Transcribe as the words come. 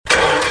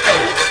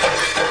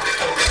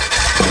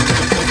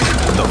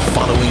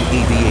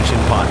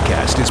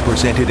podcast is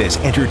presented as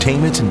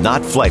entertainment,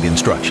 not flight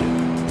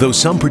instruction. Though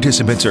some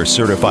participants are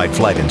certified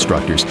flight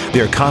instructors,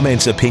 their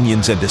comments,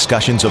 opinions, and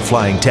discussions of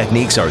flying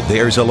techniques are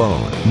theirs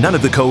alone. None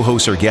of the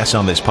co-hosts or guests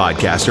on this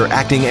podcast are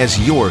acting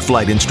as your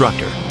flight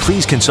instructor.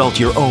 Please consult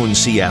your own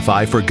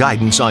CFI for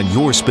guidance on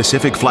your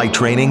specific flight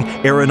training,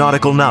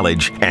 aeronautical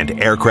knowledge,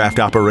 and aircraft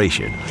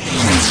operation.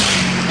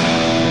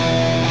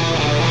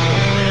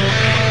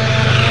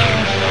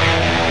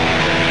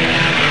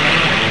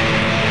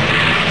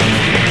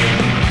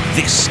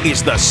 This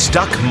is the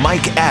Stuck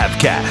Mike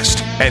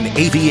Avcast, an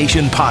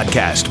aviation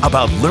podcast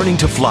about learning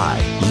to fly,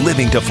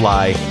 living to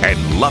fly,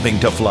 and loving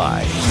to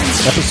fly.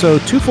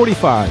 Episode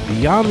 245,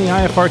 Beyond the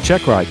IFR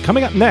Check Ride,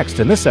 coming up next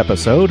in this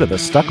episode of the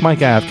Stuck Mike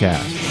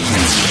Avcast.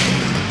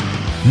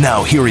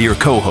 Now here are your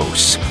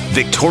co-hosts,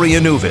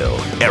 Victoria Newville,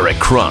 Eric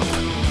Crump,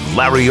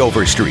 Larry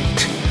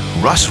Overstreet,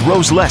 Russ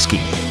Rosleski,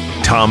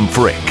 Tom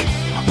Frick,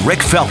 Rick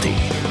Felty,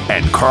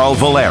 and Carl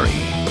Valeri.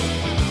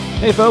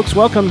 Hey folks,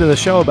 welcome to the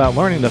show about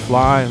learning to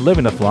fly,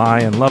 living to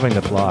fly, and loving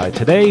to fly.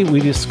 Today we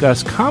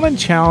discuss common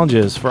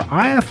challenges for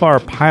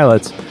IFR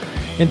pilots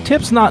and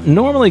tips not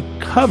normally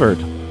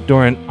covered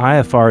during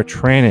IFR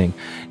training.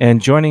 And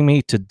joining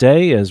me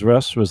today is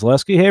Russ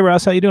Rosleski. Hey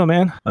Russ, how you doing,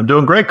 man? I'm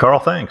doing great, Carl.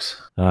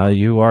 Thanks.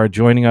 You are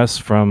joining us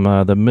from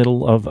the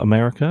middle of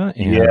America.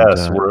 And,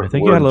 yes, I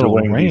think you had a little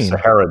rain.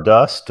 Sahara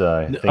dust.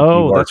 I think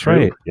that's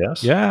right.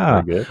 Yes.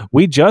 Yeah. Very good.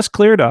 We just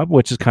cleared up,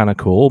 which is kind of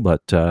cool.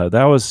 But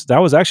that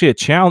was actually a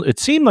challenge. It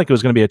seemed like it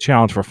was going to be a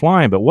challenge for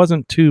flying, but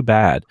wasn't too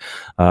bad.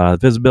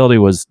 Visibility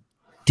was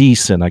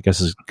decent, I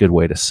guess is a good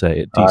way to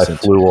say it. Decent. I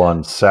flew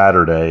on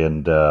Saturday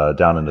and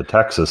down into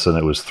Texas, and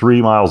it was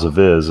 3 miles of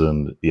viz,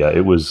 and yeah,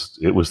 it was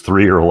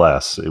 3 or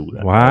less.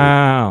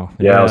 Wow.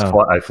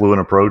 I flew an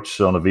approach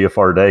on a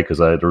VFR day because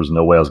there was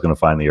no way I was going to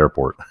find the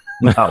airport.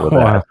 Not with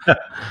that.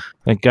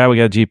 Thank God we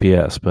got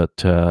GPS, but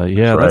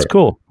that's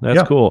cool.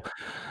 That's cool.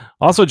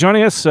 Also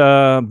joining us,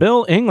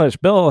 Bill English.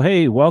 Bill,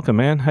 hey, welcome,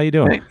 man. How you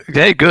doing?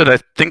 Hey, good. I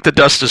think the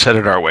dust is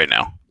headed our way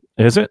now.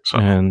 Is it? So,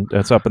 and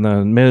that's up in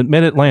the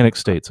mid-Atlantic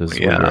states.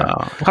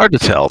 Hard to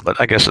tell, but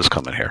I guess it's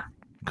coming here.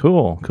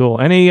 Cool.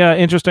 Any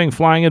interesting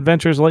flying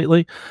adventures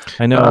lately?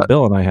 I know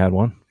Bill and I had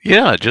one.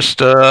 Yeah, just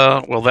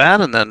that,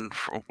 and then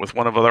with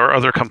one of our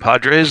other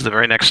compadres the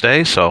very next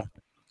day. So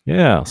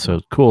yeah, so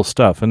cool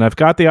stuff. And I've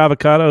got the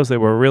avocados. They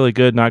were really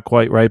good, not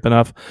quite ripe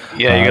enough.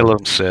 Yeah, you gotta let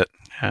them sit.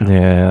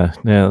 Yeah,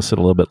 they'll sit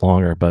a little bit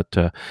longer. But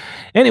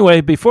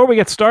anyway, before we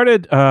get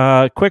started,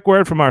 quick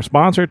word from our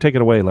sponsor. Take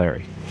it away,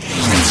 Larry.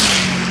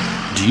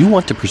 Do you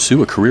want to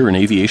pursue a career in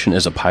aviation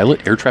as a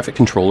pilot, air traffic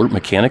controller,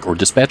 mechanic, or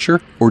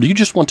dispatcher? Or do you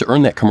just want to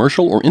earn that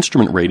commercial or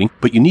instrument rating,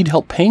 but you need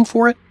help paying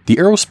for it? The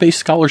Aerospace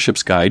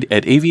Scholarships Guide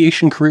at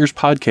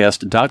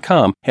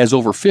aviationcareerspodcast.com has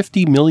over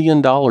 $50 million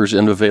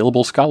in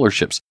available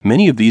scholarships.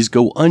 Many of these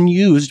go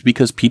unused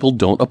because people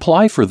don't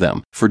apply for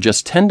them. For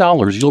just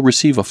 $10, you'll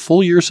receive a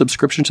full year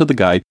subscription to the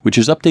guide, which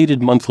is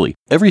updated monthly.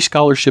 Every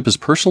scholarship is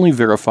personally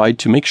verified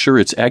to make sure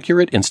it's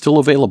accurate and still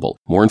available.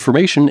 More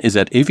information is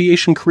at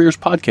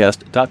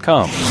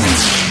aviationcareerspodcast.com.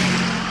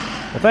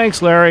 Well,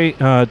 thanks, Larry.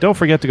 Don't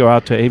forget to go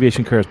out to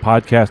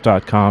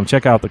aviationcareerspodcast.com.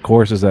 Check out the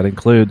courses that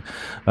include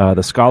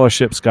the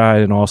scholarships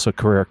guide and also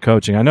career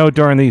coaching. I know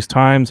during these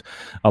times,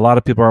 a lot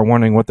of people are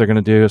wondering what they're going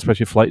to do,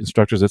 especially flight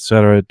instructors, et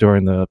cetera,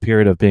 during the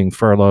period of being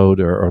furloughed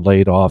or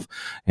laid off.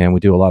 And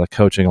we do a lot of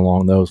coaching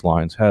along those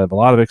lines. Have a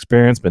lot of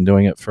experience, been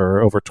doing it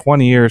for over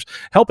 20 years,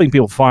 helping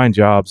people find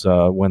jobs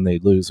when they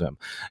lose them.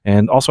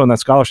 And also in that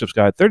scholarships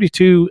guide,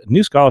 32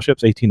 new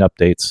scholarships, 18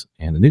 updates,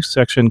 and a new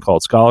section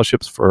called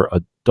Scholarships for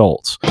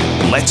Adults.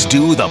 Let's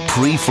do the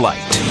pre-flight.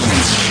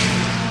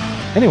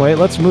 Anyway,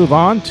 let's move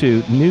on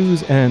to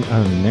news and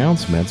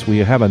announcements. We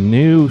have a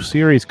new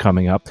series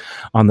coming up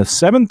on the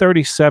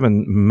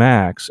 737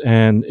 MAX,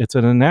 and it's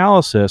an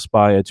analysis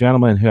by a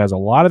gentleman who has a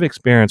lot of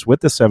experience with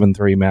the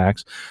 73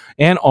 MAX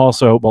and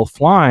also both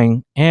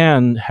flying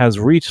and has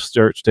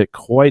researched it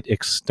quite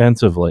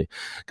extensively.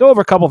 Go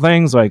over a couple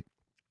things like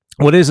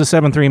what is a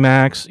 73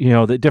 MAX,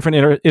 the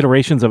different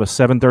iterations of a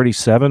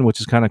 737, which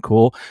is kind of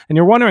cool. And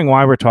you're wondering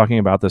why we're talking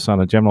about this on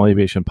a general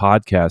aviation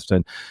podcast.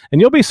 And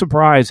you'll be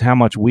surprised how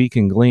much we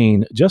can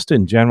glean just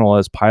in general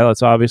as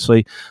pilots,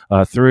 obviously,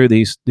 through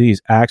these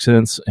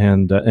accidents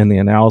and the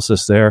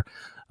analysis there.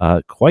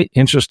 Quite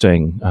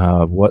interesting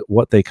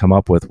what they come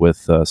up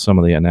with some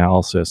of the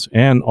analysis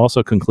and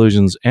also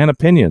conclusions and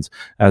opinions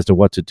as to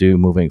what to do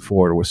moving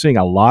forward. We're seeing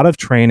a lot of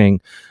training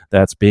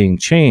that's being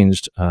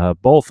changed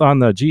both on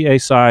the GA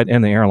side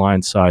and the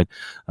airline side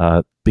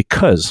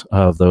because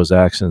of those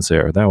accidents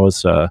there. That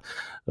was a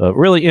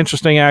really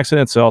interesting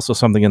accident. It's also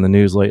something in the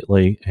news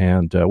lately,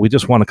 and we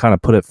just want to kind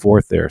of put it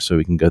forth there so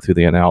we can go through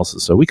the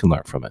analysis so we can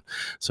learn from it.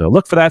 So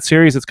look for that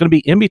series. It's going to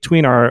be in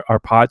between our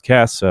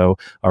podcasts, so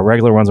our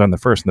regular ones are on the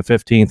 1st and the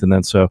 15th, and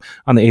then so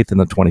on the 8th and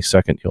the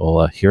 22nd,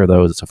 you'll hear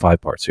those. It's a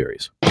 5-part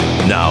series.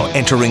 Now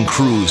entering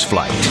cruise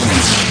flight.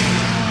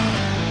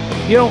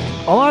 A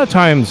lot of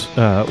times,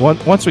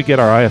 once we get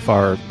our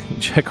IFR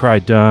check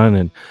ride done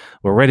and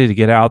we're ready to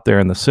get out there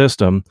in the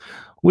system,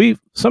 we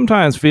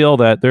sometimes feel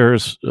that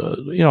there's,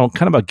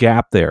 kind of a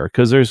gap there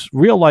because there's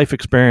real life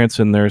experience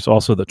and there's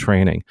also the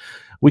training.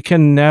 We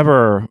can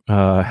never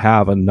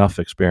have enough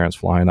experience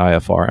flying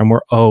IFR, and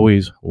we're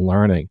always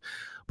learning.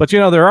 But,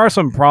 there are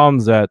some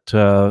problems that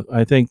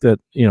I think that,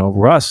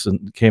 Russ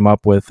came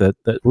up with that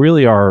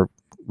really are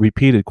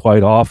repeated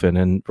quite often.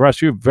 And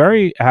Russ, you're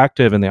very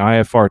active in the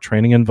IFR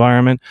training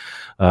environment.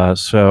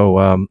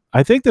 So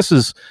I think this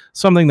is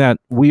something that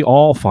we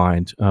all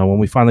find when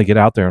we finally get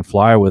out there and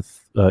fly with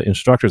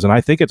instructors. And I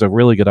think it's a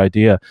really good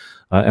idea.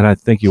 And I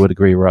think you would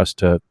agree, Russ,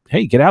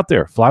 hey, get out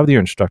there, fly with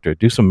your instructor,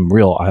 do some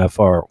real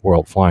IFR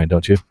world flying,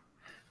 don't you?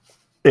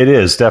 It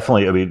is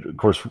definitely. I mean, of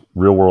course,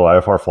 real world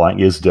IFR flying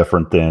is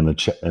different than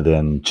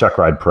check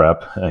ride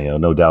prep.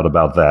 No doubt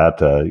about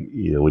that.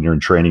 When you're in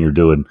training, you're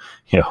doing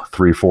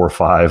 3, 4,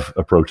 5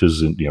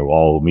 approaches, and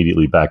all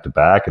immediately back to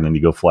back, and then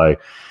you go fly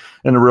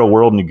in the real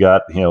world, and you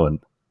got an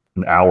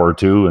hour or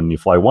two, and you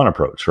fly one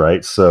approach,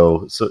 right?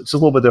 So it's a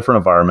little bit different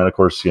environment. Of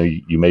course,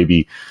 you may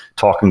be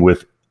talking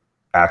with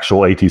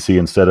actual ATC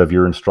instead of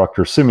your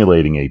instructor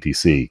simulating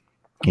ATC.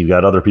 You've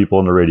got other people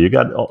on the radio. You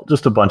got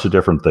just a bunch of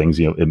different things.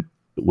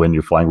 When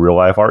you're flying real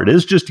IFR, it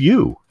is just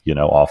you,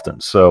 often.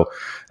 So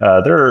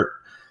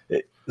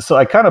so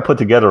I kind of put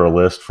together a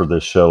list for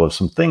this show of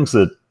some things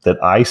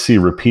that I see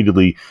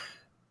repeatedly,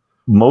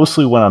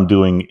 mostly when I'm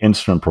doing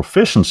instrument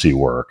proficiency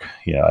work.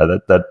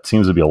 That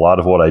seems to be a lot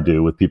of what I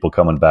do with people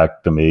coming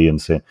back to me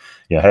and saying,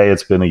 hey,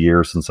 it's been a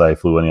year since I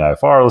flew any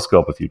IFR. Let's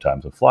go up a few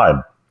times and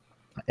fly.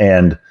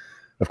 And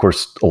of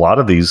course, a lot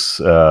of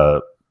these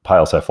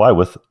pilots I fly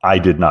with, I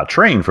did not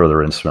train for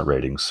their instrument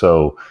ratings.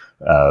 So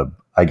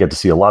I get to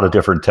see a lot of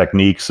different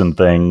techniques and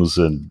things,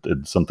 and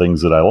some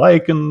things that I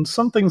like, and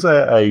some things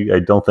I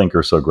don't think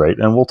are so great.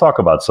 And we'll talk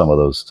about some of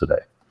those today.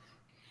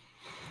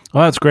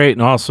 Well, that's great.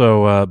 And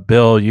also,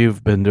 Bill,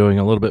 you've been doing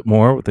a little bit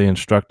more with the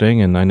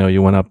instructing, and I know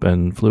you went up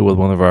and flew with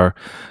one of our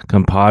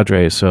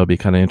compadres, so it'll be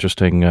kind of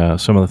interesting,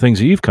 some of the things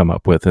that you've come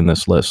up with in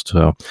this list.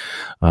 So,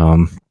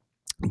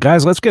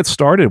 guys, let's get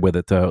started with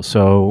it, though.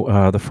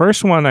 So the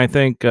first one, I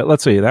think,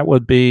 let's see, that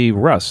would be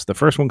Russ. The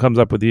first one comes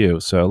up with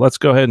you. So let's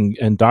go ahead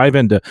and dive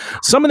into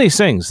some of these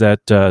things that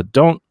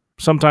don't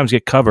sometimes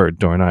get covered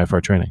during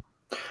IFR training.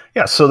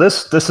 Yeah, so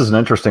this is an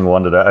interesting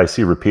one that I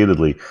see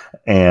repeatedly.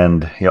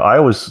 And I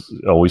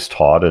always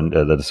taught and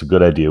that it's a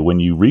good idea. When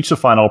you reach a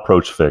final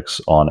approach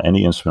fix on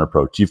any instrument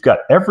approach, you've got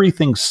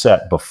everything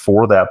set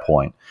before that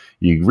point.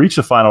 You reach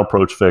a final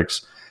approach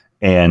fix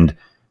and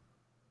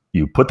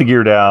you put the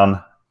gear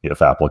down, if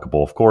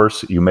applicable, of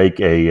course. You make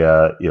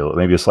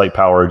maybe a slight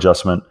power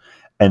adjustment,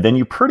 and then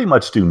you pretty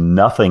much do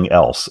nothing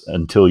else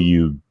until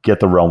you get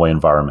the runway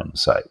environment in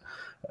sight.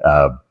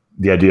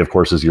 The idea, of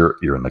course, is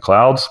you're in the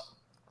clouds.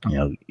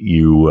 You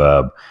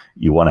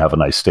want to have a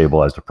nice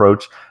stabilized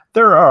approach.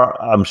 There are,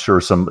 I'm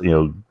sure,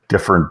 some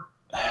different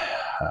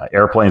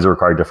airplanes that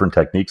require different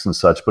techniques and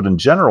such, but in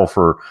general,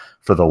 for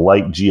the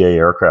light GA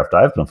aircraft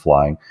I've been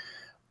flying,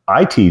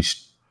 I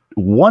teach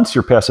once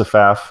you're past a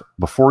FAF,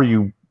 before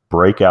you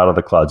break out of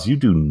the clouds, you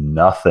do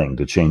nothing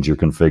to change your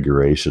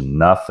configuration.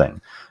 Nothing.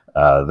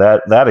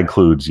 That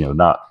includes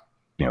not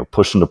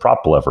pushing the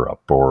prop lever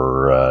up,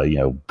 or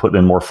putting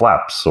in more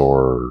flaps,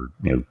 or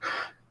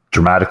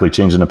dramatically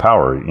changing the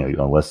power.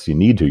 Unless you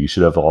need to, you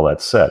should have all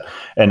that set.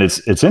 And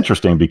it's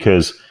interesting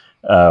because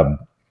I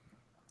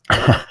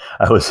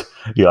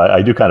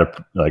do kind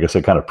of, like I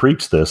said, kind of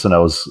preach this, and I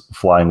was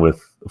flying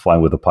with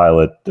a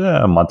pilot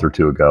a month or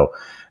two ago,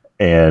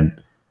 and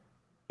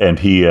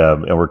he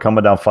and we're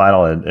coming down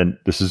final, and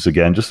this is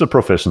again just a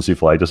proficiency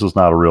flight. This is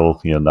not a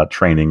real, not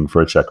training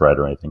for a check ride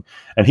or anything.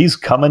 And he's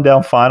coming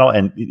down final,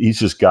 and he's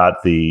just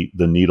got the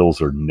needles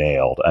are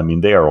nailed. I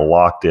mean, they are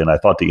locked in. I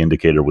thought the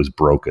indicator was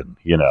broken,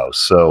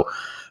 So,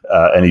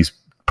 and he's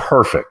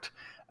perfect.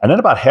 And then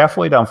about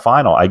halfway down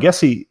final, I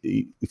guess he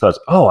thought,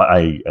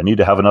 I need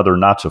to have another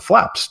notch of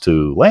flaps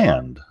to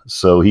land.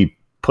 So he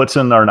puts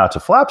in our notch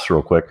of flaps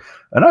real quick,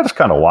 and I just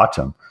kind of watch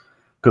him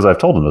because I've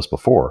told him this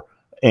before.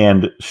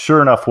 And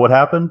sure enough, what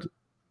happened?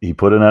 He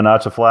put in a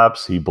notch of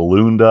flaps. He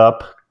ballooned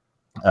up.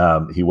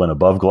 He went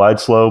above glide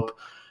slope,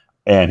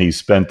 and he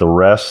spent the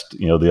rest,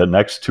 the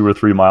next 2 or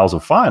 3 miles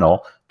of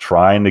final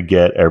trying to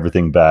get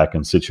everything back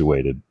and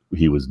situated.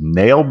 He was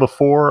nailed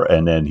before,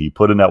 and then he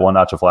put in that one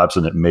notch of flaps,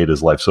 and it made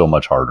his life so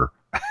much harder.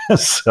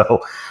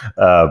 So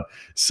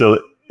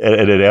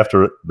and then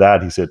after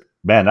that, he said,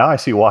 "Man, now I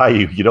see why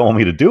you don't want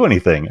me to do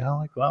anything." And I'm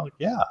like, well,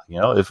 yeah,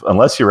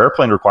 unless your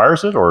airplane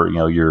requires it, or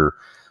you're,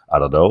 I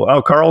don't know.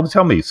 Oh, Carl,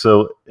 tell me.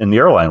 So in the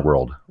airline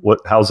world,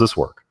 how's this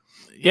work?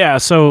 Yeah.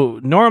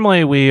 So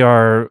normally we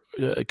are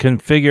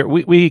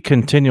we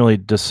continually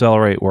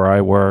decelerate where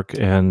I work,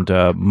 and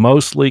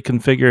mostly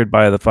configured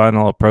by the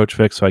final approach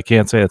fix. So I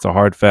can't say it's a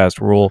hard, fast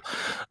rule.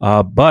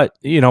 But,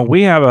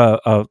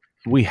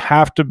 we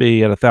have to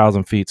be at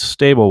 1,000 feet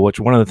stable, which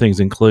one of the things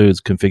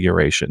includes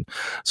configuration.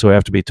 So we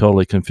have to be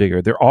totally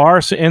configured. There are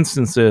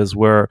instances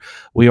where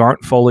we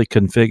aren't fully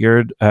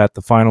configured at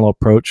the final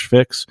approach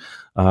fix.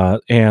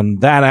 And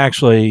that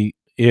actually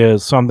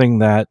is something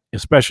that,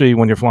 especially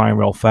when you're flying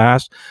real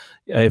fast,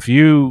 if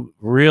you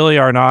really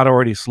are not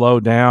already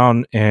slowed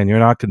down and you're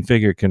not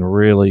configured, can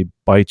really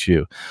bite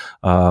you.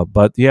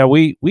 But yeah,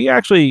 we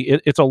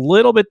actually, it's a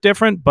little bit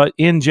different, but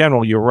in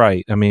general, you're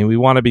right. I mean, we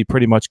want to be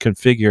pretty much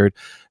configured,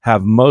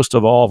 have most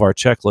of all of our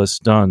checklists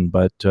done,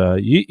 but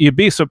you'd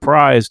be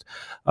surprised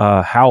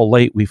how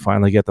late we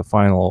finally get the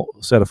final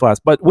set of flaps.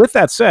 But with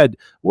that said,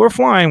 we're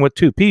flying with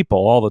two people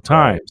all the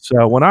time. Right.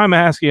 So when I'm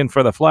asking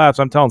for the flaps,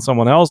 I'm telling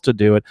someone else to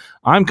do it.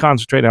 I'm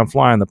concentrating on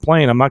flying the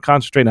plane. I'm not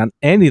concentrating on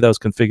any of those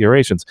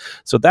configurations.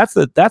 So that's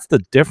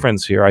the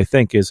difference here, I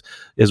think, is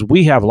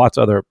we have lots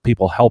of other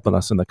people helping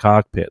us in the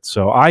cockpit.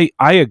 So I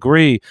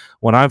agree.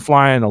 When I'm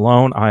flying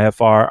alone,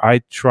 IFR,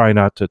 I try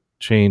not to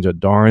change a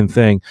darn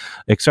thing,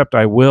 except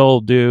I will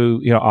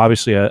do,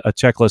 obviously a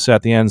checklist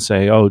at the end,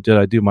 say, oh, did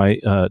I do my,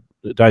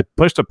 did I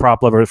push the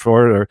prop lever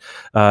forward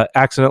or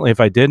accidentally? If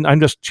I didn't, I'm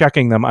just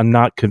checking them. I'm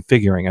not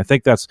configuring. I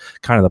think that's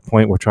kind of the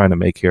point we're trying to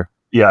make here.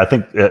 Yeah, I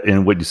think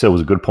in what you said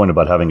was a good point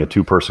about having a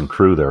two-person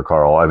crew there,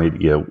 Carl. I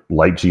mean,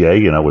 light GA,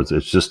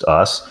 it's just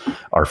us.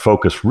 Our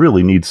focus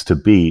really needs to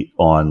be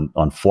on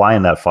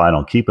flying that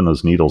final, keeping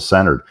those needles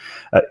centered.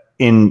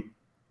 In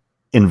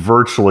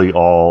virtually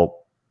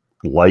all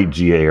light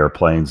GA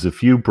airplanes,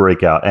 if you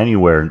break out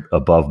anywhere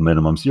above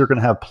minimums, you're going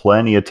to have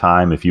plenty of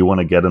time. If you want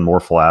to get in more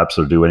flaps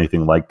or do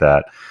anything like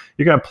that,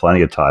 you're going to have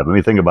plenty of time. I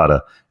mean, think about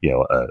a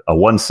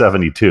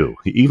 172.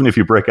 Even if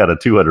you break out at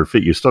 200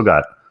 feet, you still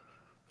got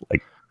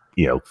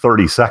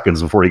 30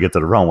 seconds before you get to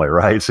the runway,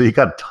 right? So you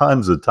got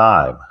tons of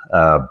time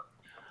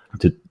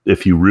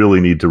if you really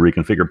need to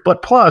reconfigure.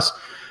 But plus,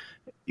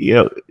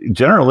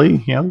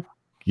 generally,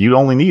 you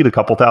only need a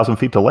couple thousand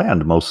feet to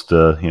land most,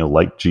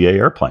 light GA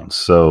airplanes.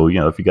 So,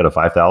 if you got a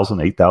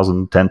 5,000,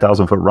 8,000,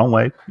 10,000 foot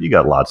runway, you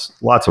got lots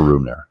of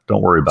room there.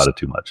 Don't worry about it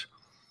too much.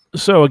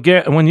 So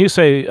again, when you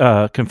say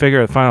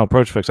configure the final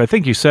approach fix, I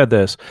think you said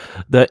this,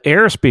 the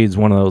airspeed's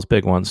one of those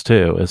big ones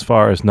too, as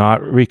far as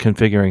not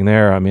reconfiguring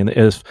there. I mean,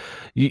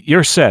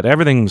 you're set,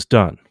 everything's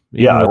done.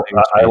 Yeah,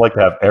 I like to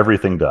have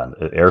everything done.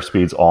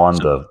 Airspeed's on,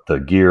 the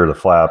gear, the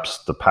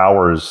flaps, the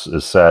power is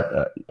set,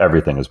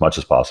 everything as much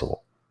as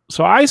possible.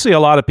 So I see a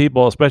lot of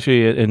people,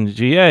 especially in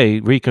GA,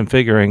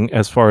 reconfiguring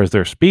as far as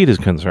their speed is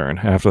concerned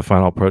after the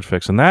final approach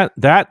fix, and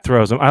that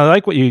throws them. I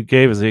like what you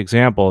gave as the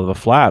example of the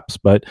flaps,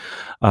 but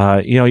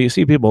you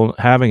see people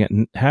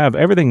have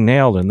everything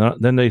nailed, and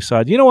then they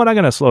decide, I'm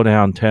going to slow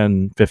down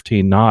 10,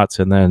 15 knots,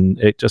 and then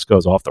it just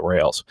goes off the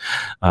rails.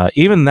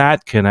 Even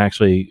that can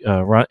actually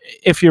run.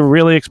 If you're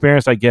really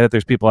experienced, I get it.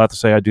 There's people out to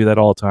say I do that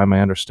all the time. I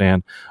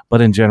understand,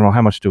 but in general,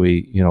 how much do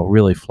we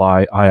really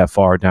fly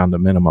IFR down to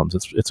minimums?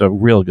 It's a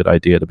real good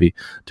idea to be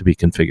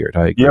configured.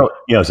 I agree.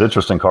 It's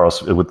interesting, Carl,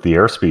 with the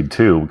airspeed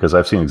too, because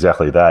I've seen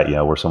exactly that,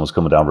 where someone's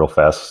coming down real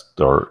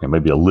fast or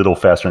maybe a little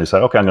faster and they say,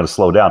 okay, I'm going to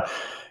slow down.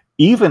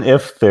 Even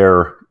if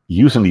they're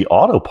using the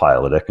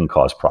autopilot, it can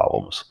cause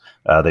problems.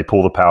 They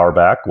pull the power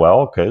back. Well,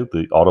 okay,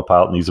 the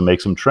autopilot needs to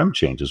make some trim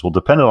changes. Well,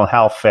 depending on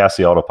how fast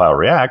the autopilot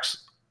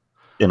reacts,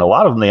 in a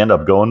lot of them, they end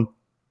up going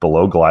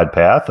below glide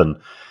path,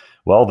 and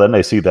well, then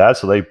they see that,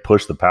 so they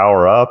push the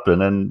power up,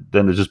 and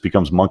then it just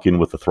becomes monkeying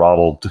with the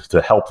throttle to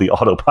help the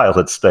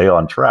autopilot stay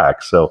on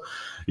track. So,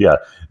 yeah,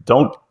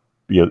 don't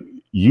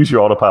use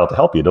your autopilot to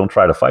help you. Don't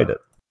try to fight it.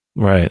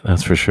 Right,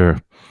 that's for sure.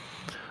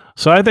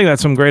 So I think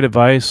that's some great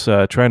advice.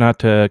 Try not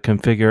to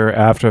configure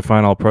after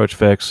final approach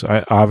fix.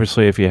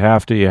 Obviously, if you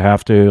have to, you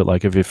have to.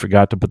 Like if you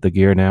forgot to put the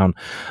gear down.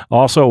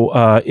 Also,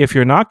 if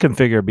you're not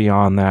configured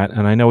beyond that,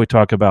 and I know we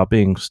talk about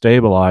being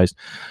stabilized,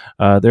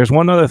 there's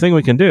one other thing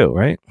we can do,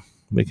 right?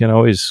 We can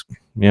always,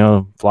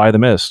 fly the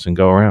mist and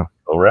go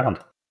around.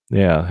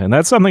 Yeah, and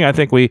that's something I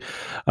think we,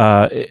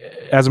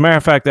 as a matter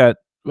of fact, that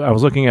I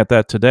was looking at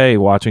that today,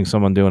 watching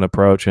someone do an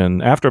approach,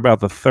 and after about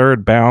the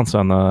third bounce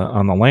on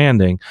the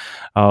landing,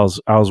 I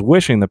was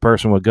wishing the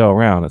person would go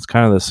around. It's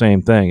kind of the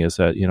same thing. Is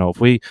that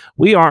if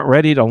we aren't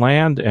ready to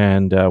land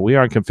and we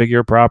aren't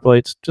configured properly,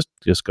 it's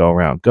just go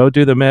around, go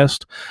do the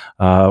mist.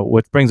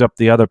 Which brings up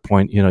the other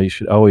point. You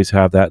should always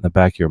have that in the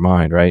back of your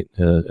mind, right?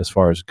 As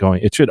far as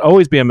going, it should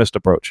always be a missed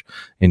approach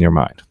in your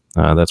mind.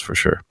 That's for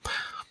sure.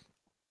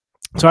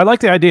 So I like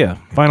the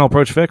idea. Final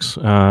approach fix,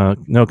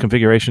 no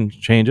configuration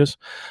changes.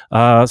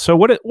 So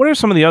what are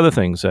some of the other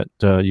things that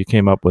you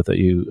came up with that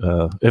you,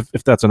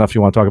 if that's enough you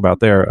want to talk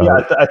about there?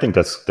 Yeah, I think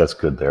that's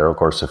good there. Of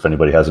course, if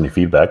anybody has any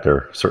feedback,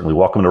 they're certainly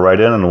welcome to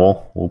write in, and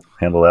we'll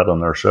handle that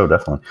on our show,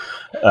 definitely.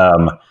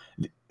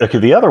 Okay,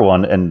 the other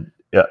one, and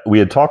we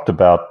had talked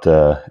about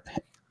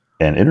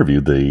and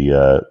interviewed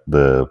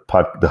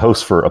the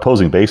host for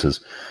Opposing Bases.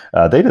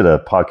 They did a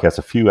podcast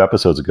a few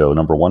episodes ago,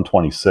 number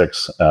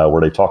 126, where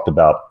they talked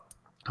about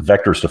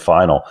vectors to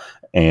final,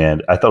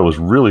 and I thought it was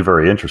really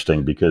very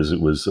interesting because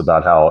it was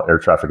about how air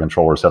traffic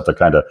controllers have to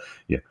kind of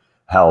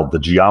how the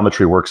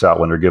geometry works out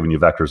when they're giving you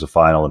vectors to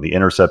final, and the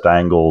intercept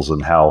angles,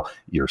 and how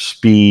your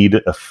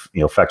speed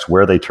affects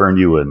where they turn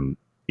you, and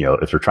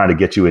if they're trying to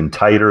get you in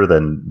tighter,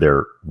 then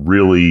they're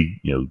really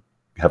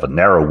have a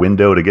narrow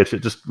window to get you.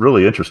 Just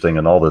really interesting,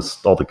 and all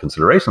the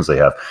considerations they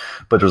have.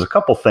 But there's a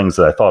couple things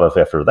that I thought of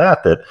after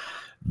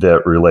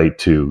that relate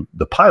to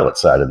the pilot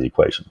side of the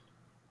equation.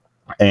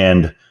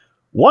 And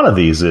One of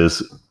these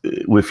is,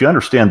 if you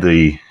understand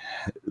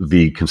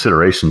the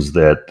considerations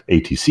that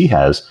ATC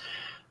has,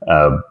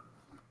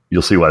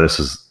 you'll see why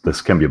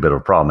this can be a bit of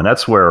a problem. And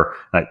that's where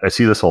I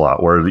see this a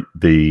lot, where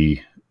the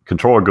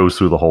controller goes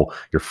through the whole,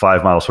 you're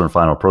 5 miles from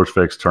final approach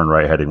fix, turn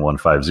right heading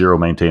 150,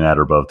 maintain at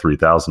or above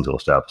 3,000 until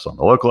established on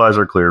the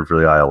localizer, cleared for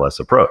the ILS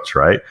approach,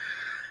 right?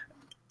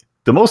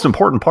 The most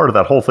important part of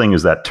that whole thing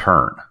is that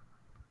turn,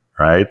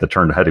 right? The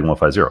turn to heading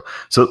 150.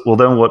 So, well,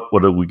 then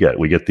what do we get?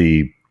 We get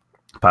the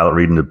pilot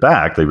reading it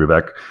back. They read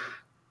back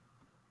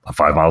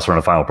 5 miles from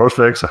the final approach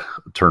fix,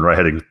 turn right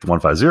heading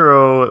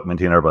 150,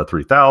 maintain at about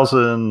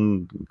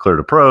 3,000,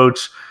 cleared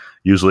approach.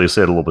 Usually I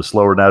say it a little bit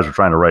slower now as you're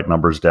trying to write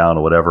numbers down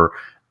or whatever.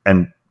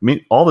 And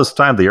all this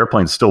time, the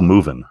airplane's still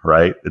moving,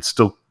 right? It's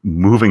still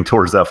moving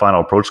towards that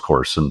final approach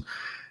course.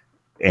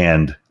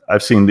 And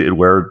I've seen it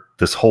where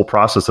this whole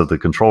process of the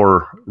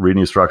controller reading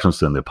instructions,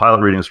 then the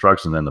pilot reading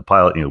instructions, then the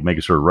pilot,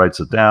 making sure it writes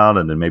it down,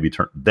 and then maybe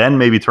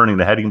turning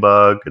the heading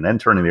bug, and then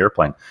turning the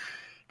airplane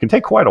can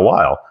take quite a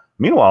while.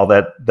 Meanwhile,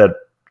 that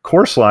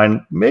course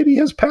line maybe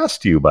has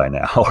passed you by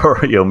now, or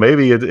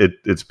maybe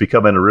it's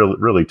becoming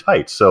really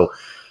tight. So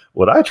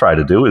what I try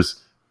to do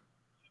is,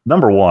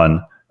 number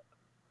one,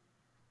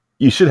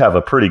 you should have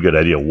a pretty good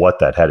idea what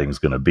that heading is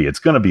going to be. It's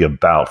going to be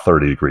about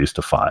 30 degrees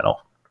to final.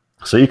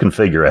 So you can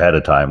figure ahead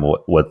of time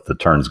what the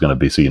turn's going to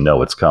be, so you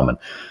know it's coming.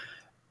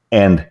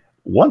 And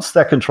once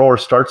that controller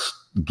starts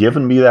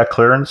giving me that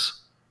clearance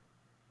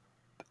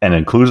and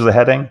includes the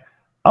heading,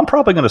 I'm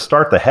probably going to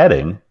start the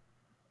heading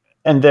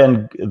and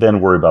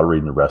then worry about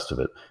reading the rest of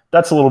it.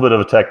 That's a little bit of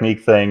a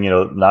technique thing.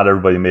 Not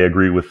everybody may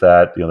agree with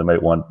that. They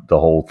might want the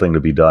whole thing to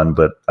be done,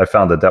 but I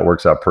found that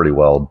works out pretty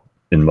well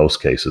in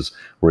most cases,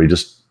 where you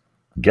just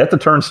get the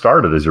turn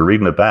started as you're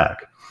reading it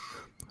back.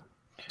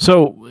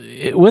 So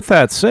with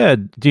that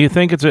said, do you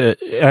think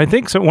I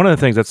think so one of the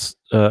things that's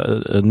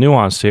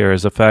nuanced here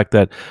is the fact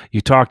that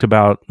you talked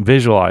about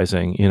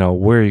visualizing,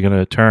 where you're going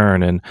to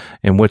turn and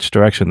in which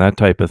direction, that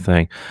type of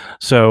thing.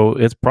 So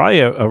it's probably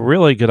a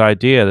really good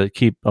idea to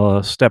keep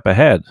a step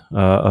ahead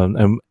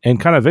and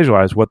kind of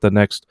visualize what the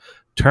next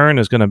turn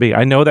is going to be.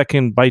 I know that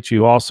can bite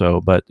you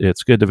also, but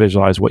it's good to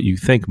visualize what you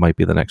think might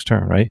be the next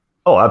turn, right?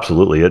 Oh,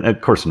 absolutely. And of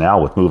course,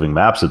 now with moving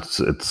maps, it's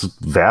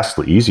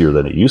vastly easier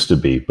than it used to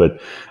be. But,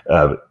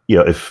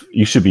 if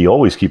you should be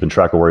always keeping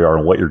track of where you are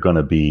and what you're going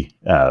to be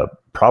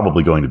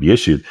probably going to be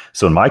issued.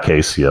 So in my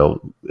case,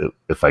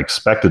 if I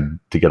expected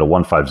to get a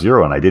 150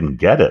 and I didn't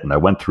get it and I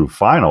went through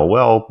final,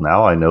 well,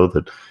 now I know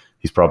that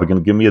he's probably going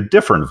to give me a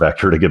different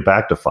vector to get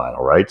back to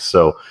final, right?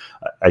 So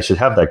I should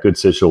have that good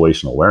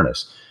situational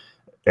awareness.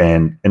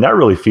 And that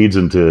really feeds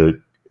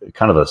into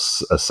kind of a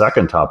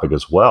second topic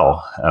as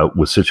well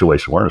with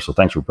situational awareness. So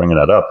thanks for bringing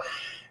that up.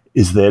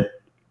 Is that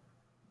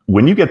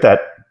when you get that,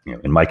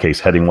 in my case,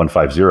 heading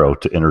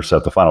 150 to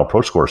intercept the final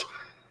approach course,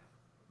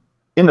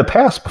 in the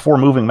past, before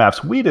moving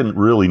maps, we didn't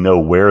really know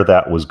where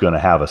that was going to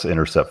have us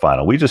intercept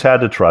final. We just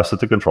had to trust that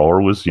the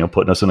controller was,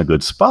 putting us in a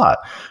good spot.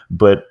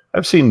 But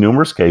I've seen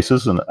numerous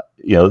cases, and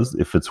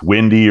if it's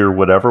windy or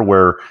whatever,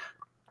 where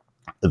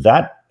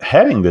that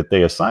heading that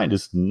they assigned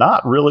is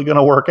not really going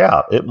to work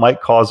out. It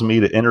might cause me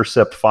to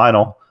intercept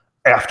final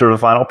after the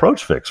final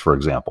approach fix, for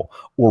example,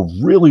 or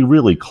really,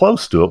 really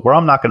close to it, where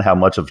I'm not going to have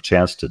much of a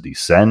chance to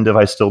descend if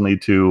I still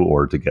need to,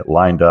 or to get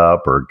lined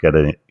up, or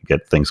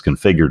get things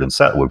configured and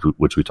set,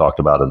 which we talked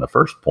about in the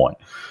first point.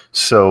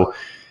 So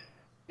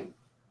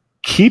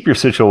keep your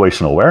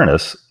situational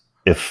awareness.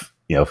 If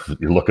you're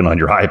looking on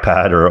your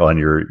iPad or on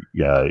your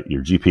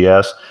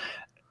GPS,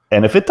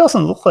 and if it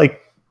doesn't look like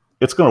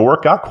it's going to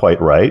work out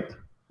quite right,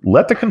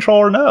 let the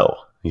controller know.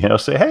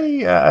 Say,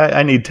 hey,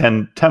 I need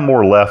 10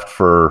 more left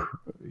for,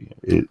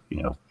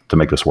 to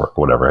make this work,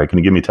 whatever. Hey, can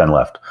you give me 10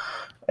 left?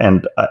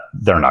 And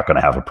they're not going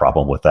to have a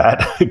problem with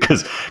that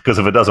because if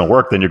it doesn't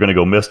work, then you're going to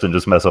go missed and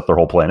just mess up their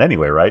whole plan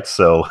anyway, right?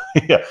 So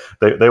yeah,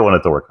 they want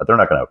it to work. They're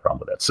not going to have a problem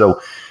with that.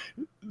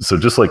 So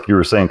just like you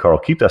were saying, Carl,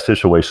 keep that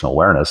situational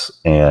awareness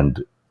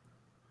and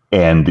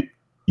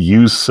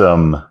use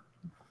some,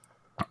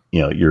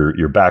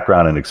 your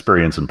background and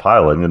experience in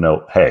piloting to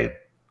know, hey,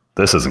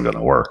 this isn't going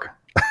to work,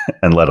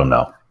 and let them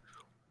know.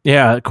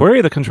 Yeah,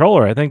 query the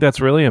controller. I think that's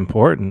really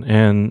important.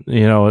 And,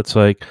 it's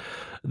like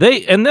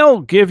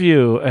they'll give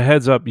you a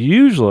heads up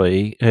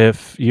usually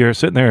if you're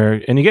sitting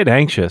there and you get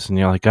anxious and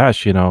you're like,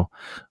 gosh,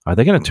 are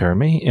they going to turn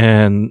me?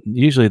 And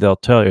usually they'll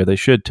tell you, they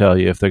should tell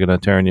you if they're going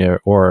to turn you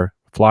or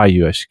fly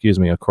you,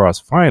 across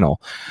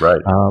final.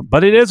 Right.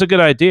 But it is a good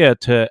idea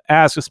to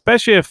ask,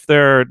 especially if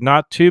they're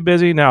not too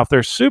busy. Now, if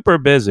they're super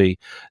busy,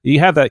 you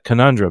have that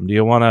conundrum. Do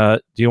you want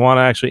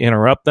to actually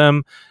interrupt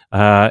them?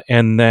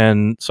 And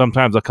then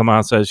sometimes they'll come out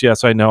and says,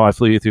 yes, I know, I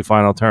flew you through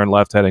final turn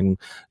left heading,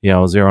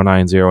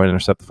 090,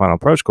 intercept the final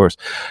approach course.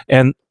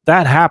 And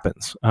that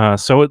happens.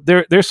 So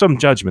there's some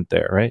judgment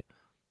there, right?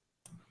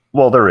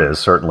 Well, there is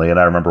certainly. And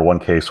I remember one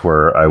case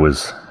where I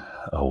was,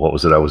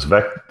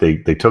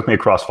 they took me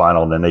across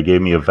final, and then they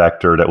gave me a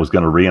vector that was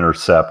going to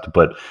re-intercept,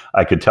 but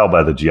I could tell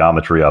by the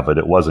geometry of it,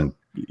 it wasn't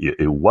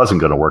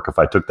going to work if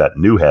I took that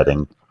new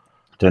heading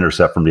to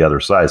intercept from the other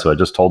side. So I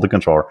just told the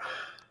controller,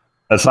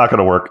 That's not going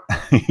to work.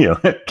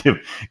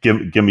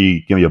 Give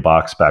me a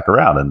box back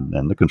around,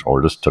 and the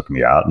controller just took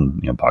me out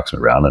and boxed me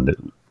around, and it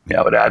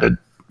added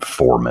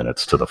 4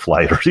 minutes to the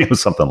flight or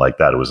something like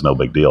that. It was no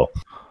big deal.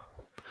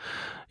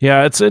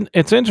 Yeah, it's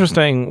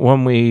interesting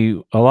when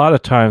a lot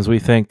of times we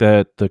think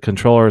that the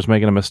controller is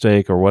making a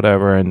mistake or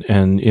whatever, and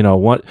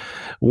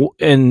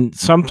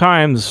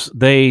sometimes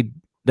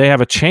they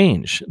have a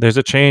change. There's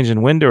a change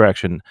in wind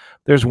direction.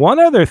 There's one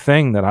other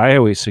thing that I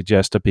always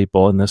suggest to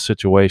people in this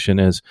situation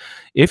is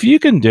if you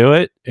can do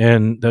it,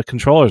 and the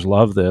controllers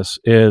love this,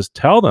 is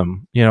tell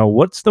them,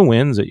 what's the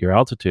winds at your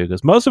altitude?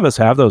 Because most of us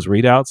have those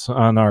readouts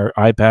on our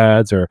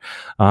iPads or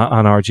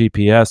on our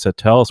GPS that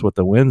tell us what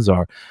the winds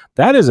are.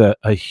 That is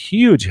a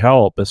huge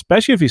help,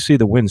 especially if you see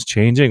the winds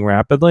changing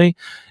rapidly,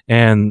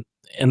 and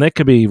that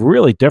could be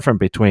really different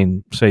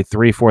between, say,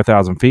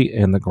 3,000-4,000 feet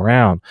in the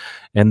ground.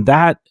 And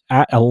that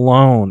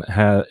alone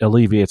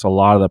alleviates a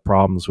lot of the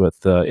problems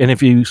with, and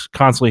if you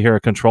constantly hear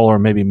a controller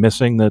maybe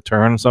missing the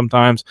turn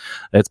sometimes,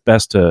 it's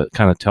best to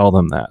kind of tell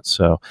them that.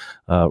 So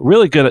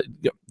really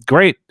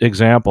great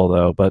example,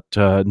 though. But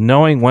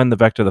knowing when the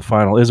vector of the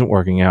final isn't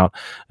working out,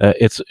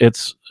 it's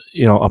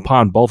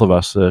upon both of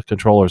us, the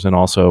controllers and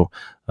also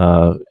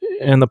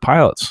and the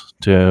pilots,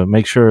 to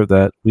make sure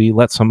that we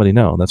let somebody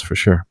know. That's for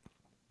sure.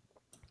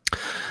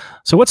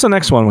 So what's the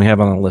next one we have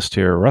on the list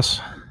here, Russ?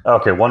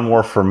 Okay, one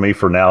more from me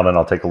for now, then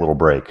I'll take a little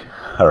break.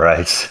 All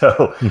right,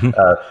 so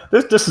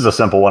this is a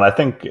simple one. I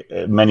think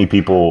many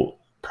people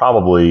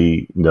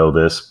probably know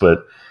this,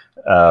 but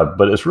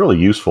it's really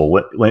useful,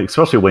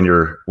 especially when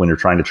you're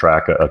trying to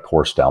track a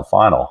course down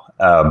final.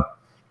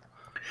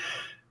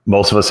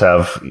 Most of us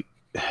have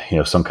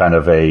some kind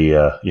of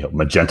a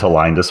magenta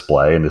line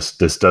display, and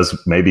this does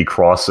maybe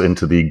cross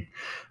into the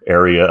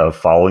area of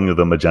following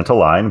the magenta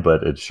line,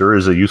 but it sure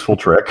is a useful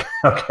trick.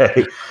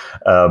 Okay.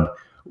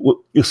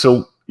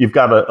 So you've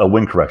got a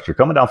wind correction. You're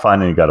coming down fine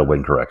and you've got a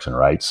wind correction,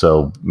 right?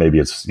 So maybe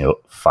it's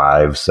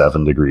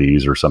 5-7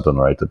 degrees or something,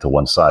 right, to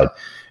one side.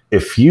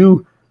 If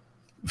you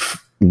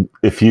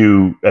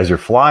as you're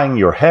flying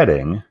your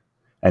heading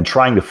and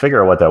trying to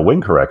figure out what that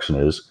wind correction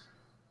is,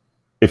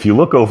 if you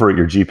look over at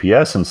your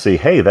GPS and see,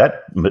 hey,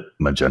 that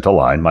magenta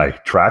line, my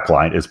track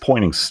line, is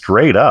pointing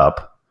straight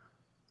up,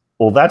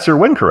 well, that's your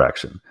wind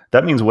correction.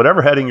 That means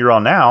whatever heading you're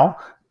on now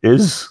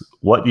is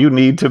what you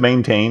need to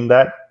maintain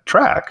that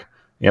track.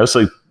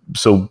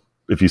 So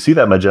if you see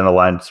that magenta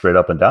line straight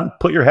up and down,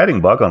 put your heading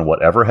bug on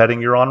whatever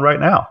heading you're on right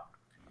now,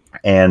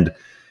 and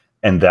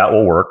that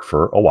will work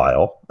for a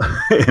while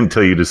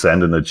until you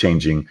descend in the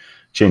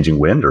changing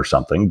wind or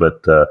something.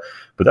 But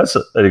that's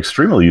an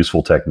extremely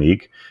useful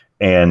technique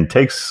and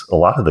takes a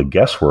lot of the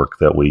guesswork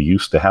that we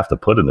used to have to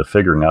put into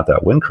figuring out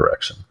that wind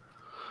correction.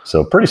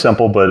 So pretty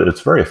simple, but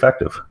it's very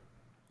effective.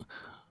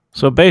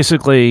 So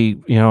basically,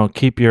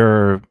 keep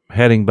your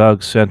heading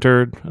bug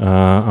centered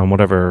on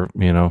whatever,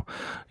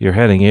 your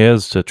heading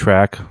is to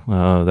track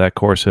that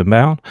course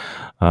inbound.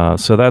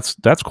 So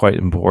that's quite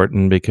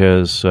important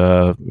because,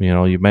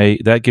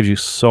 that gives you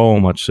so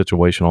much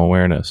situational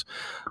awareness,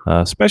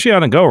 especially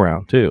on a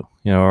go-around too,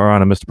 or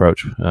on a missed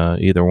approach,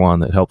 either one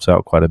that helps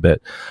out quite a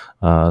bit.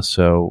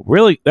 So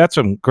really, that's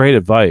some great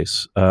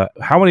advice.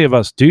 How many of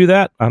us do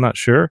that? I'm not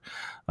sure.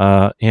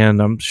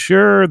 And I'm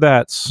sure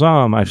that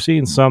I've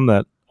seen some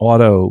that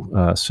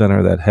auto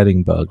center that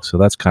heading bug. So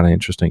that's kind of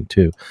interesting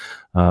too.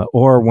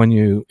 Or when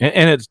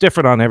and it's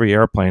different on every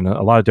airplane,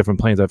 a lot of different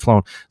planes I've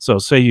flown. So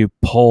say you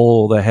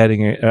pull the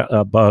heading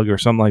bug or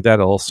something like that,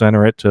 it'll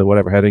center it to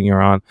whatever heading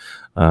you're on.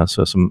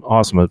 So some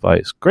awesome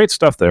advice. Great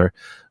stuff there,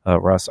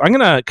 Russ. I'm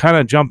going to kind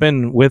of jump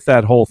in with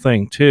that whole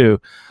thing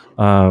too.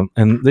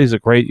 And these are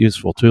great,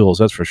 useful tools,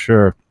 that's for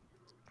sure.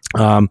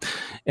 And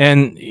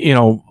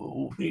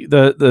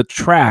the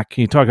track,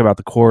 you talk about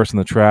the course and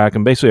the track,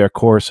 and basically our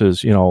course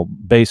is,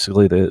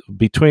 basically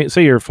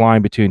say you're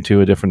flying between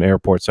two different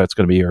airports, that's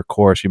going to be your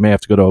course. You may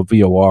have to go to a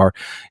VOR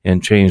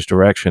and change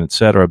direction,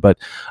 etc. But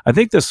I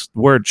think this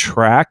word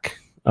track,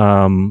 a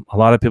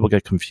lot of people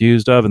get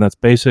confused of, and that's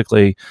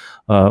basically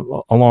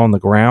along the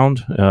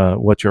ground.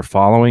 What you're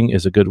following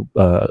is a good,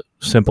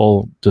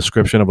 simple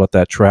description of what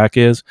that track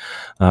is.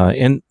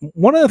 And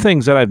one of the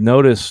things that I've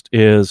noticed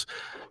is,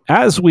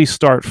 as we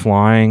start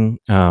flying,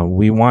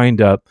 we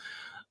wind up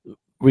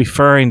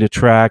referring to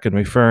track and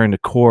referring to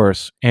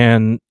course.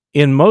 And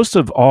in most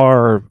of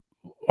our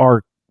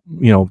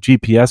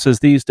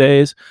GPSs these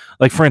days,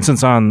 like for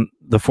instance on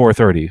the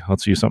 430,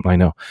 let's use something I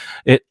know,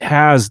 it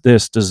has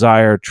this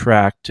desired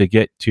track to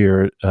get to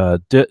your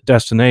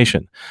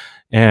destination,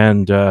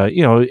 and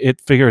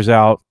it figures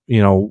out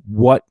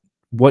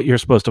what you're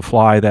supposed to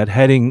fly. That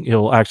heading,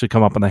 it'll actually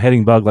come up on the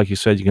heading bug, like you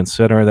said. You can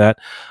center that,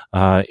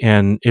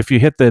 and if you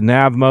hit the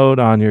nav mode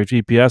on your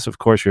GPS, of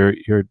course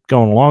you're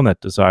going along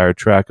that desired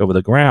track over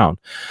the ground.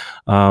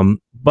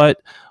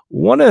 But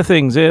one of the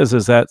things is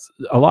that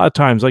a lot of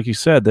times, like you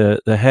said,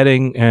 the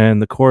heading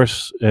and the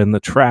course and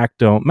the track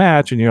don't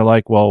match, and you're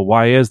like, well,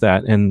 why is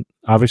that? And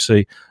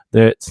obviously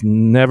it's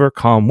never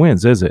calm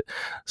winds, is it?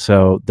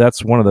 So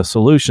that's one of the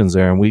solutions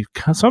there, and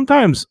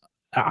sometimes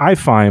I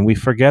find we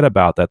forget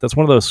about that. That's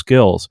one of those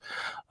skills.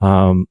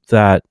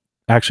 that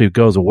actually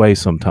goes away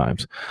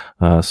sometimes.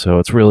 So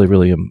it's really,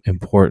 really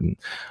important.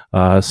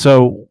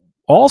 So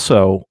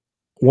also,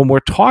 when we're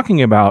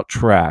talking about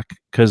track,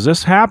 because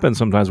this happens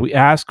sometimes, we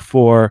ask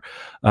for,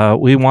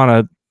 we want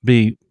to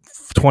be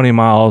 20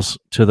 miles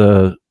to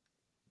the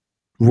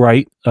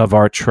right of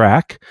our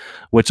track,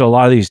 which a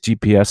lot of these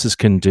GPSs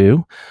can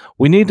do.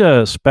 We need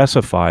to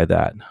specify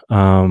that.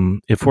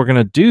 If we're going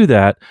to do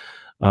that,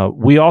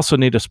 we also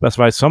need to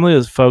specify. Some of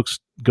these folks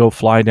go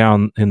fly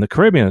down in the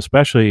Caribbean,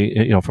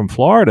 especially from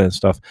Florida and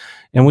stuff,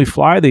 and we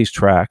fly these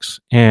tracks,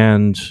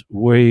 and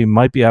we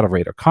might be out of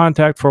radar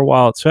contact for a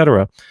while,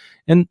 etc.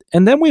 And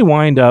then we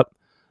wind up,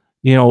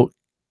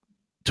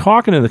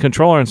 talking to the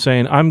controller and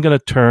saying, "I'm going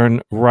to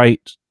turn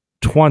right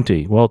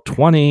 20." Well,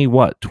 20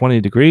 what? 20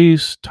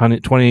 degrees,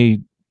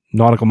 20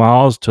 nautical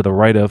miles to the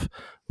right of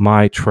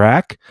my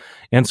track.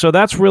 And so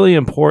that's really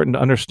important to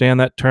understand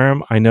that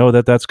term. I know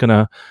that that's going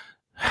to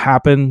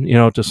happen,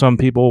 to some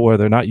people where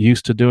they're not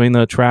used to doing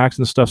the tracks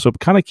and stuff. So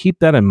kind of keep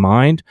that in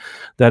mind,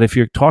 that if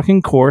you're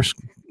talking course,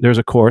 there's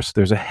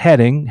a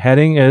heading.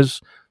 Heading is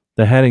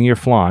the heading you're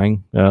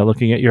flying,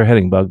 looking at your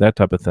heading bug, that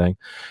type of thing.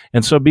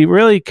 And so be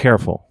really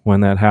careful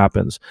when that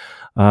happens.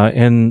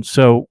 And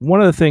so one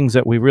of the things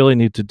that we really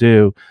need to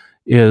do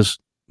is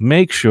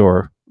make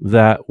sure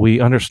that we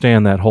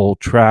understand that whole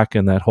track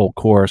and that whole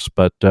course.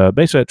 But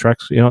basically, that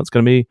track's, it's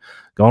going to be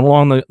going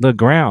along the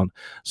ground.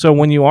 So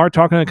when you are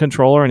talking to the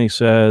controller and he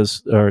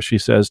says, or she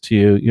says to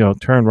you,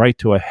 turn right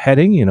to a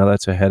heading,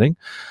 that's a heading,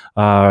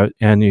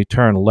 and you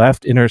turn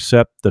left,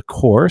 intercept the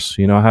course,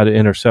 how to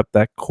intercept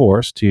that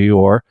course to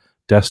your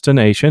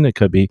destination. It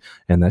could be,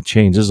 and that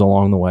changes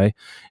along the way.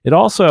 It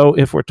also,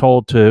 if we're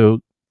told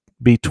to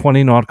be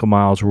 20 nautical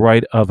miles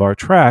right of our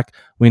track,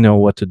 we know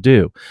what to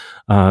do.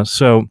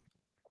 So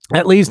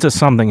that leads to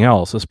something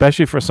else,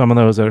 especially for some of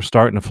those that are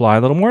starting to fly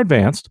a little more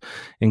advanced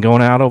and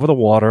going out over the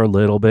water a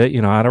little bit,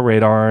 out of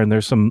radar, and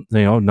there's some,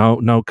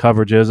 no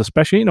coverages,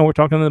 especially, we're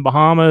talking in the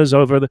Bahamas,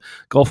 over the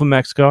Gulf of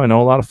Mexico. I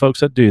know a lot of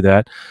folks that do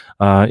that,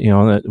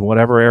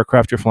 whatever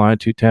aircraft you're flying,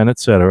 210,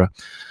 etc.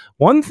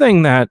 One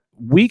thing that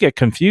we get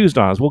confused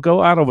on is we'll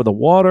go out over the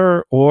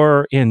water,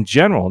 or in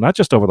general, not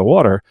just over the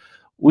water,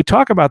 we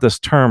talk about this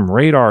term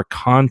radar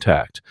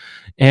contact.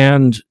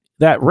 And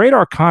that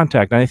radar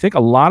contact, and I think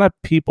a lot of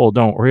people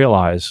don't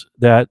realize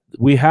that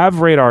we have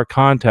radar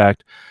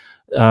contact.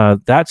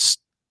 That's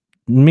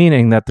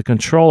meaning that the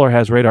controller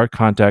has radar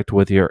contact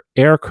with your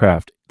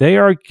aircraft. They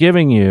are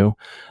giving you,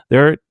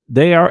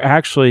 they are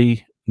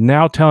actually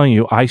now telling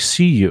you, I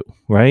see you,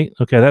 right?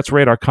 Okay, that's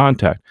radar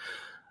contact.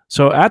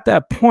 So at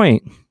that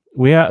point,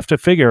 we have to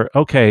figure,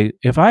 okay,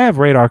 if I have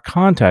radar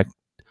contact,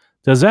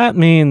 does that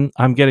mean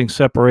I'm getting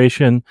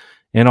separation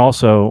and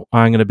also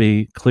I'm going to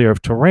be clear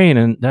of terrain?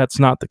 And that's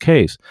not the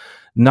case.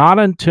 Not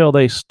until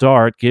they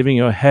start giving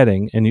you a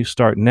heading and you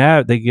start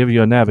they give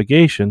you a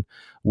navigation,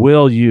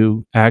 will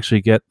you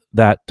actually get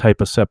that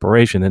type of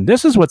separation. And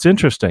this is what's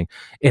interesting.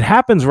 It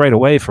happens right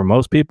away for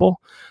most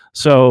people.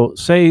 So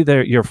say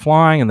you're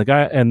flying and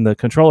the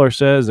controller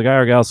says, the guy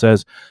or gal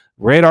says,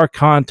 radar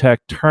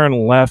contact,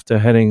 turn left to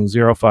heading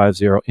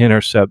 050,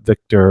 intercept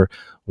Victor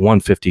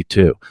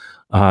 152.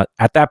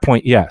 At that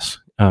point, yes.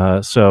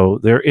 So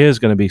there is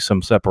going to be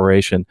some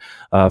separation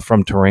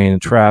from terrain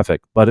and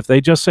traffic. But if they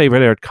just say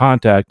radar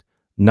contact,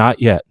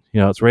 not yet.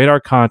 It's radar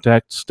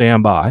contact,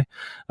 standby,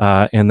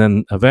 and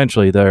then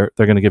eventually they're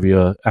going to give you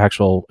an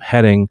actual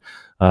heading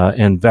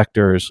and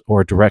vectors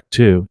or direct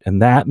to,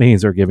 and that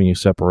means they're giving you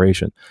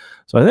separation.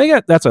 So I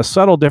think that's a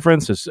subtle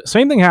difference.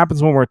 Same thing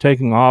happens when we're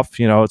taking off.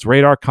 It's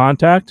radar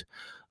contact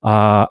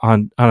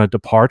on a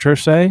departure,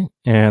 say,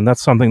 and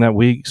that's something that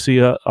we see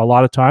a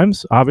lot of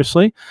times.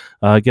 Obviously,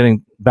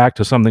 getting back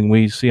to something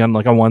we see on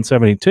like a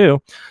 172,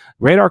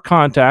 radar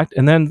contact,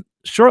 and then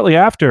shortly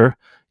after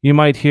you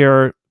might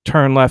hear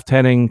turn left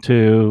heading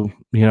to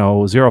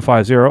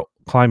 050,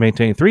 climb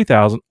maintain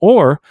 3000,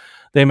 or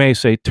they may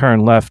say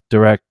turn left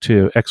direct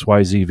to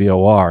XYZ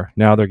VOR.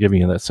 Now they're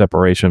giving you that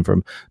separation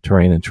from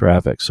terrain and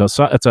traffic. So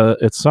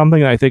it's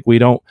something that I think we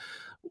don't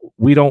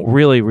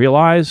really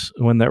realize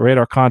when that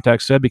radar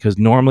contact said, because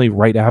normally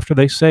right after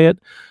they say it,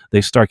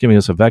 they start giving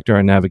us a vector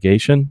and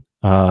navigation.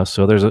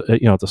 So there's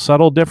it's a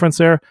subtle difference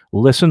there.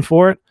 Listen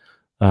for it,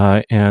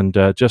 and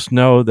just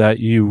know that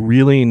you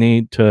really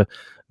need to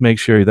make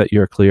sure that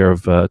you're clear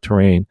of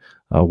terrain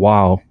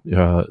while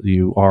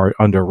you are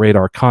under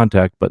radar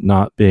contact, but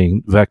not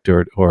being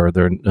vectored, or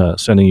they're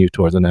sending you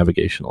towards a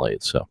navigational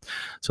aid. So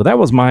that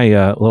was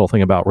my little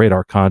thing about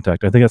radar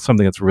contact. I think that's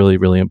something that's really,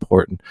 really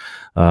important.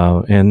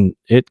 And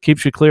it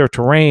keeps you clear of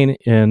terrain,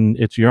 and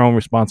it's your own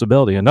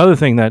responsibility. Another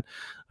thing that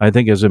I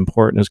think is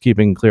important is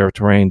keeping clear of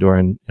terrain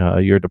during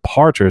your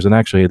departures. And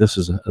actually, this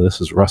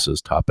is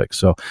Russ's topic.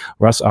 So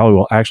Russ, I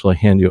will actually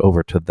hand you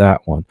over to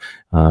that one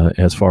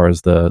as far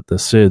as the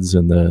SIDS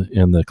and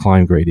the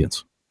climb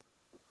gradients.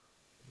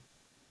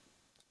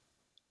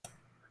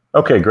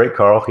 Okay, great,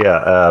 Carl.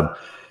 Yeah,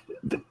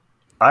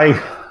 I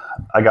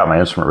got my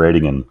instrument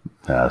rating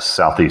in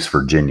Southeast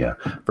Virginia,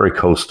 very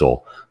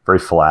coastal, very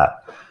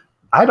flat.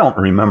 I don't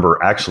remember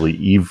actually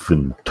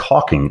even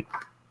talking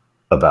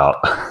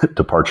about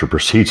departure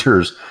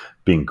procedures,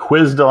 being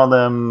quizzed on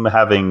them,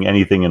 having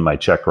anything in my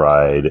check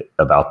ride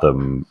about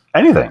them,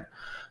 anything.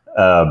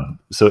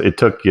 So it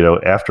took,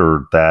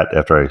 after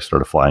I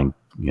started flying,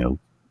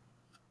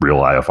 real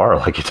IFR,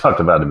 like you talked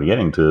about in the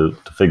beginning, to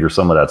figure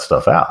some of that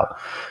stuff out,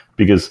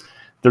 because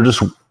they're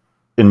just,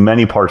 in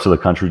many parts of the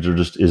country, there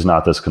just is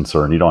not this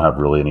concern. You don't have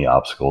really any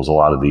obstacles. A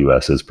lot of the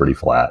U.S. is pretty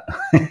flat,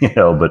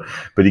 but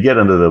you get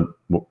into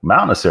the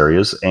mountainous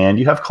areas and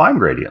you have climb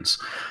gradients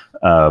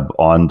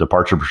on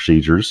departure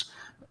procedures,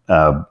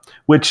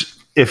 which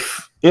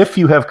if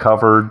you have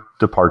covered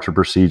departure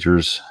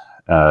procedures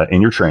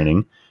in your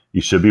training,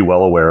 you should be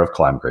well aware of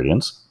climb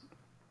gradients.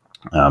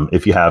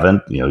 If you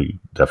haven't, you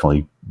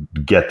definitely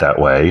get that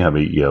way. I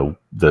mean,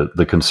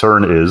 the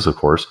concern is, of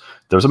course,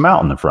 there's a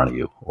mountain in front of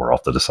you or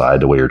off to the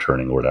side, the way you're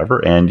turning or whatever,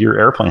 and your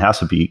airplane has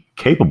to be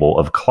capable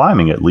of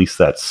climbing at least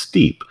that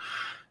steep.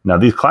 Now,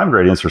 these climb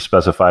gradients are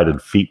specified in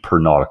feet per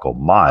nautical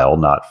mile,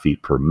 not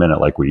feet per minute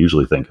like we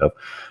usually think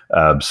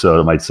of. So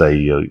it might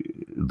say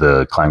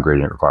the climb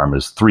gradient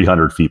requirement is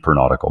 300 feet per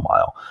nautical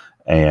mile.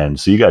 And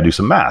so you got to do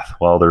some math.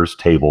 Well, there's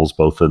tables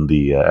both in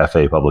the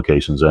FAA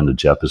publications and the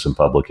Jeppesen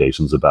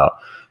publications about,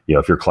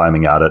 if you're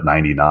climbing out at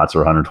 90 knots or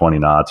 120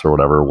 knots or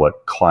whatever,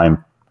 what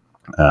climb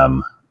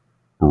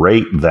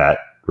rate that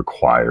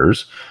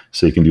requires.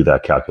 So you can do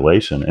that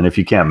calculation. And if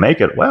you can't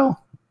make it,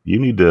 well, you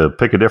need to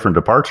pick a different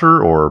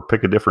departure or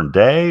pick a different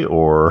day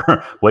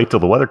or wait till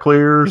the weather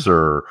clears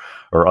or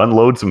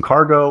unload some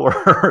cargo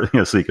or,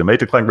 so you can make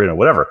the climb gradient or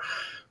whatever.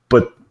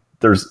 But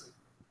there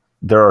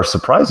are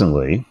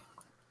surprisingly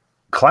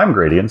climb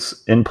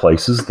gradients in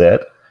places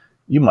that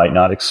you might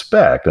not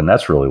expect. And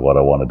that's really what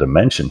I wanted to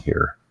mention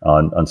here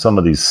on some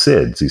of these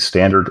SIDs, these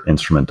standard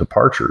instrument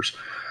departures.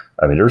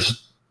 I mean,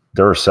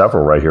 there are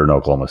several right here in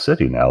Oklahoma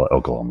City. Now,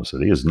 Oklahoma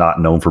City is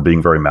not known for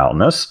being very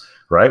mountainous,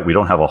 right? We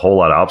don't have a whole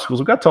lot of obstacles.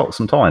 We've got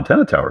some tall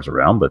antenna towers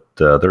around, but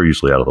they're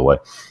usually out of the way.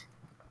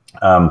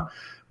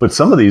 But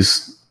some of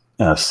these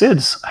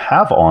SIDs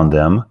have on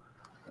them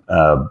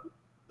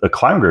a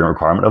climb gradient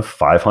requirement of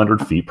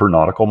 500 feet per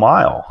nautical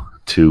mile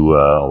to,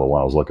 the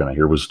one I was looking at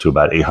here was to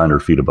about 800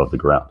 feet above the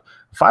ground.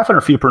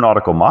 500 feet per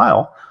nautical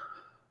mile.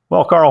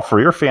 Well, Carl, for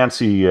your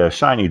fancy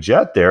shiny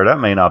jet there, that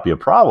may not be a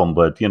problem.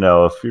 But,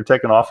 if you're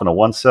taking off in a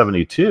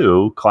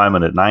 172,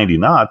 climbing at 90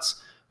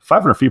 knots,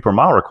 500 feet per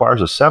mile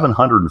requires a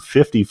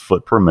 750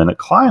 foot per minute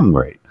climb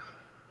rate.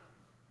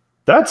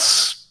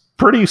 That's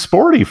pretty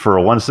sporty for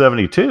a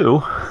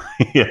 172,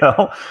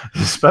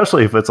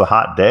 especially if it's a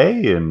hot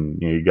day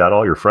and you got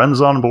all your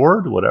friends on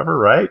board, whatever,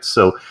 right?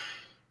 So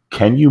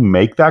can you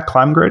make that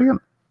climb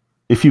gradient?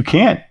 If you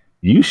can't,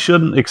 you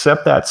shouldn't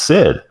accept that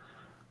SID.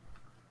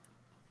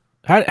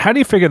 How do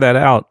you figure that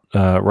out,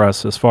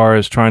 Russ, as far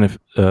as trying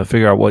to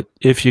figure out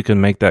if you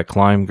can make that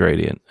climb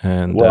gradient?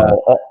 And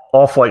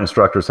all flight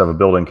instructors have a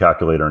built-in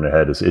calculator in their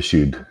head is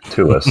issued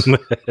to us,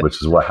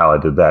 which is how I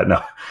did that.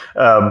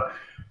 No,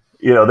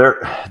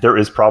 there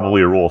is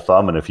probably a rule of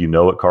thumb, and if you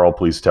know it, Carl,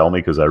 please tell me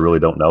because I really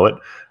don't know it.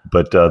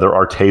 But there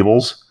are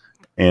tables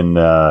in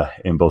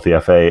both the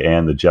FAA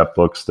and the JEP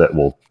books that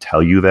will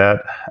tell you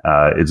that.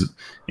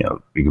 You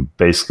can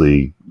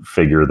basically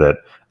figure that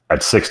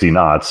at 60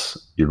 knots,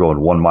 you're going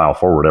 1 mile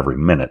forward every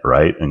minute,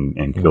 right?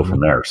 And go from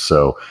there.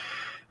 So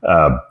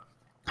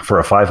for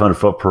a 500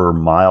 foot per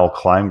mile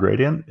climb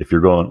gradient, if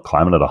you're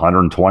climbing at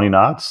 120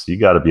 knots, you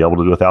got to be able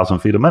to do 1,000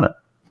 feet a minute.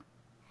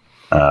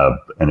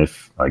 And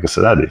if, like I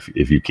said,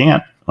 if you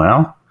can't,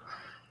 well,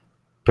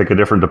 pick a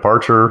different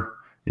departure.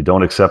 You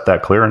don't accept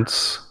that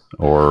clearance,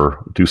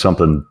 or do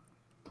something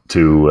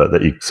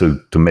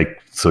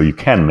so you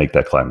can make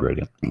that climb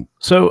gradient.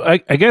 So I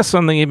guess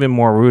something even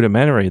more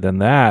rudimentary than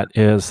that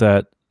is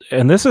that,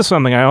 and this is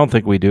something I don't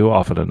think we do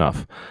often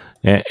enough,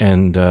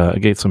 and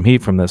get some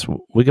heat from this.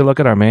 We can look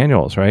at our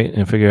manuals, right,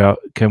 and figure out,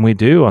 can we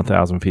do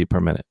 1,000 feet per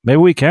minute? Maybe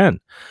we can.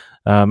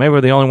 Maybe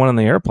we're the only one in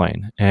the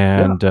airplane.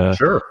 And,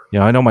 sure.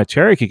 I know my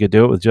Cherokee could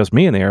do it with just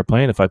me in the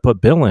airplane. If I put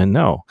Bill in,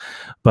 no.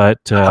 But,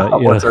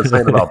 what's that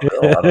saying about Bill?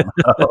 I don't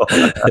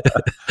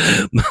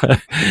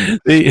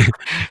know.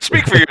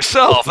 Speak for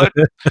yourself.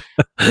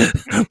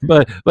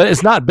 but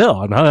it's not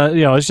Bill.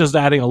 It's just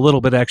adding a little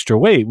bit extra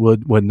weight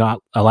would not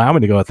allow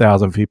me to go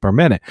 1,000 feet per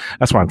minute.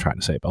 That's what I'm trying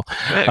to say, Bill.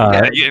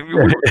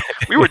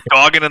 We were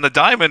dogging in the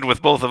diamond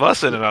with both of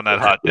us in it on that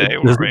hot day.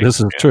 This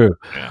is true.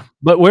 Yeah.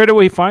 But where do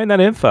we find that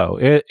info?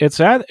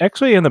 It's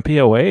actually in the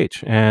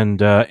POH,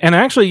 and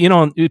actually,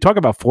 you talk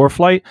about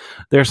ForeFlight.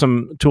 There's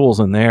some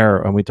tools in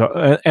there, and we talk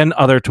and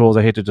other tools.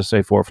 I hate to just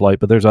say ForeFlight,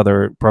 but there's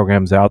other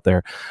programs out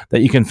there that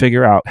you can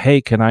figure out.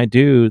 Hey, can I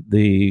do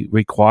the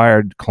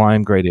required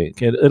climb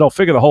gradient? It'll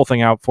figure the whole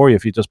thing out for you.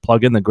 If you just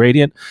plug in the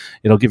gradient,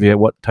 it'll give you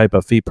what type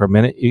of feet per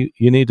minute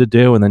you need to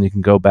do, and then you can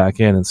go back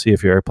in and see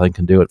if your airplane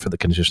can do it for the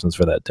conditions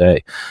for that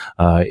day.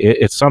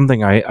 It's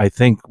something I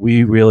think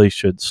we really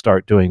should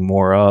start doing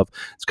more of.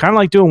 It's kind of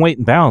like doing weight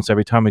and balance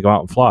every time we go out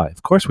and fly.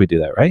 Of course we do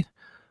that, right?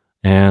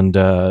 And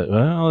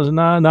well, it's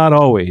not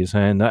always.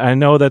 And I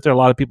know that there are a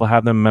lot of people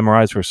have them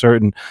memorized for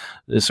certain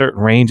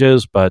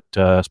ranges, but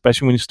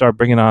especially when you start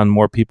bringing on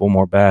more people,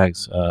 more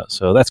bags.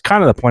 So that's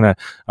kind of the point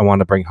I wanted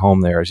to bring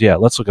home there is,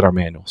 let's look at our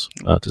manuals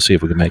to see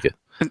if we can make it.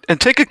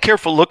 And take a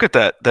careful look at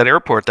that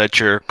airport that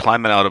you're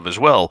climbing out of as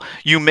well.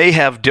 You may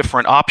have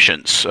different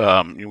options.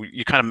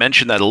 You kind of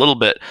mentioned that a little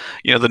bit.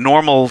 The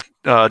normal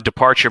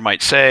departure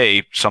might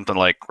say something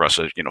like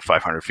Russa,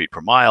 500 feet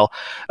per mile,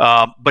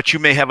 but you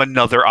may have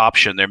another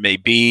option. There may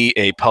be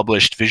a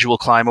published visual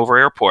climb over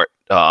airport,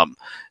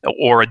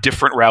 or a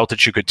different route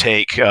that you could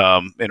take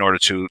in order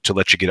to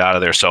let you get out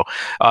of there. So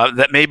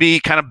that may be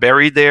kind of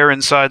buried there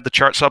inside the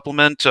chart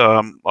supplement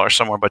or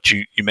somewhere, but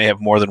you may have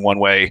more than one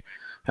way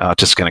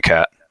to skin a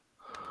cat.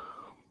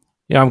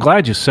 Yeah, I'm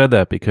glad you said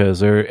that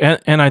because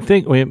and I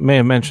think we may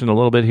have mentioned a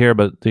little bit here,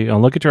 but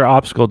look at your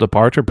obstacle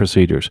departure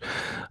procedures.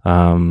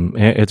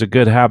 It's a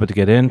good habit to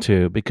get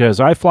into because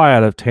I fly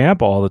out of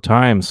Tampa all the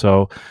time,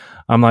 so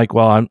I'm like,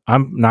 well,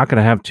 I'm not going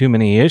to have too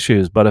many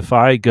issues. But if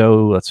I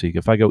go,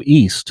 if I go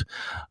east,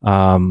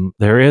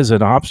 there is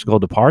an obstacle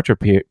departure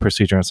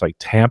procedure. It's like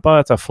Tampa,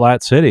 it's a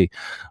flat city.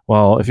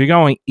 Well, if you're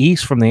going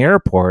east from the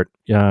airport,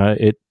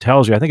 it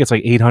tells you, I think it's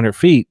like 800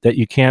 feet that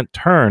you can't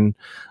turn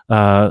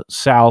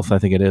south, I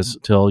think it is,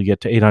 till you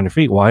get to 800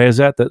 feet. Why is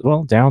that?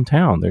 Well,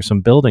 downtown, there's some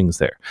buildings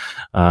there.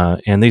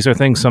 And these are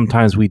things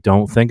sometimes we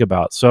don't think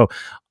about. So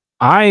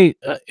and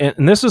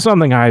this is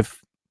something I've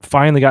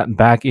finally gotten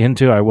back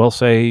into. I will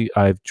say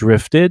I've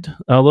drifted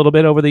a little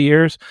bit over the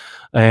years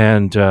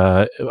and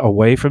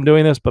away from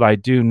doing this, but I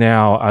do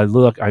now.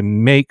 I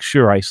make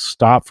sure I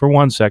stop for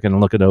 1 second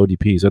and look at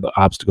ODPs, or the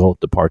obstacle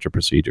departure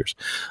procedures.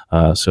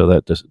 So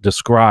that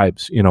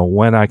describes,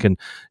 when I can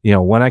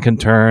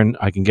turn,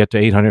 I can get to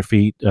 800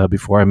 feet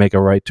before I make a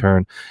right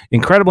turn.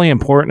 Incredibly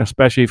important,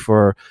 especially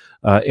for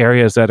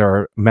areas that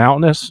are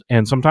mountainous.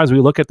 And sometimes we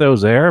look at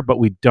those there, but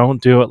we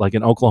don't do it like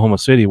in Oklahoma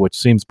City, which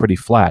seems pretty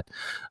flat.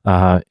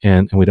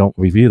 And we don't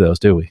review those,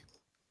 do we?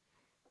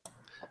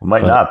 We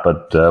might not,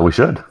 but we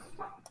should.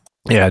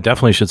 Yeah,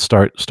 definitely should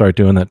start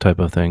doing that type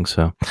of thing.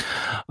 So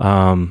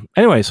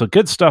anyway, so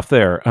good stuff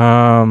there.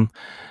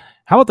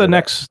 How about the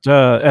next?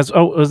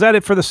 Was that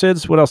it for the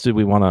SIDS? What else did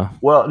we want to?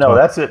 Well, no,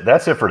 that's it.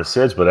 That's it for the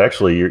SIDS. But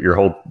actually, your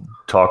whole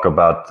talk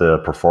about the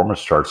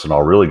performance charts and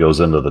all really goes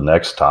into the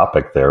next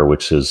topic there,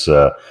 which is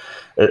of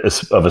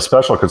a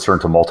special concern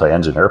to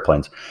multi-engine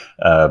airplanes.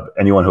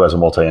 Anyone who has a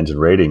multi-engine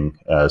rating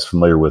is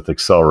familiar with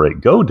accelerate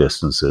go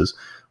distances,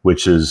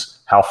 which is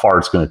how far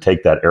it's going to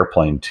take that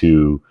airplane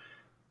to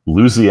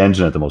lose the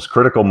engine at the most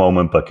critical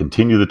moment, but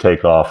continue the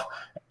takeoff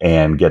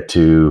and get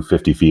to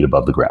 50 feet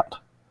above the ground,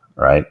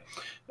 right?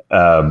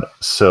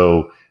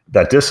 So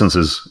that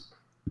distance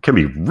can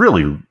be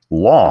really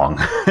long,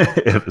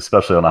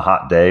 especially on a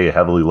hot day, a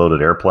heavily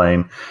loaded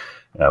airplane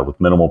with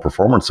minimal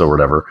performance or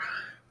whatever.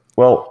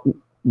 Well,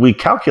 we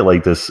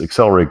calculate this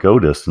accelerate go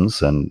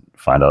distance and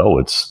find out,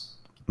 it's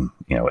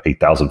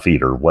 8,000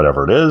 feet or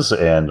whatever it is,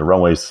 and the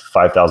runway's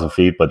 5,000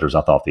 feet, but there's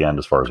nothing off the end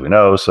as far as we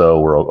know, so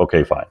we're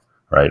okay, fine,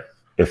 right?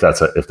 If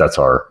that's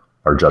our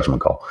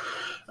judgment call.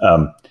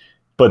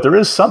 But there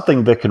is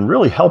something that can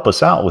really help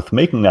us out with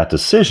making that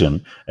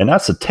decision, and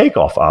that's the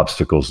takeoff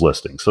obstacles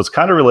listing. So it's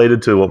kind of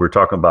related to what we're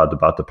talking about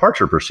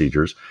departure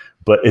procedures,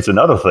 but it's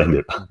another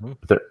thing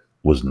that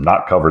was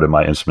not covered in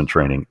my instrument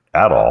training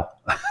at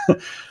all.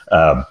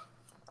 I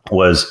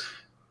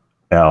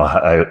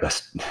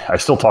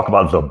still talk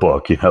about the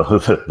book,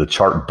 the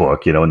chart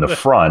book, in the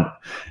front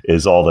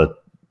is all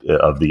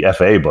of the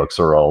FAA books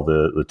are all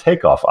the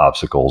takeoff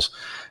obstacles.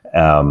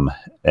 And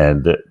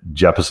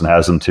Jeppesen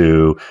has them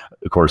too.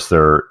 Of course,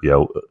 they're,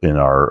 in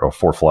our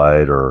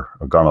ForeFlight or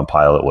Garmin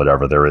Pilot,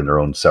 whatever, they're in their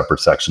own separate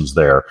sections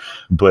there.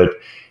 But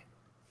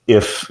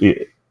if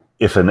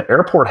an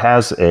airport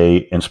has a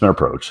instrument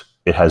approach,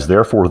 it has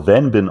therefore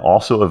then been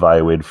also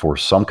evaluated for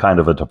some kind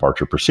of a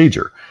departure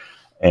procedure.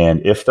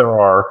 And if there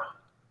are,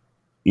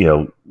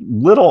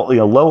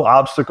 low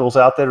obstacles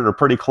out there that are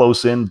pretty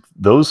close in,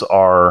 those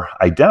are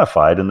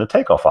identified in the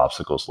takeoff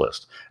obstacles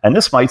list. And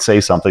this might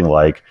say something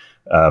like,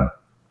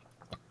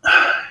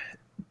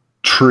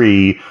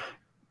 tree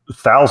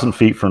 1,000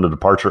 feet from the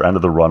departure end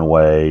of the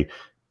runway,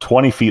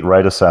 20 feet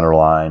right of center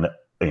line,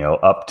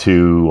 up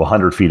to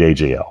 100 feet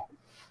AJL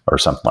or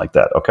something like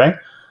that. Okay.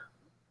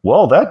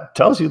 Well, that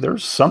tells you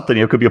there's something.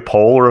 It could be a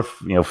pole or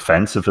a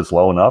fence if it's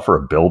low enough, or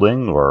a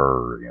building,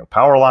 or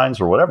power lines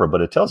or whatever.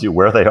 But it tells you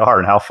where they are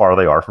and how far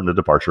they are from the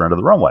departure end of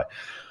the runway.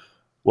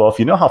 Well, if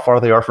you know how far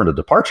they are from the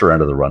departure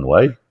end of the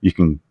runway, you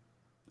can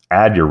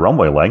add your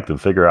runway length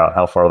and figure out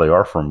how far they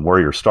are from where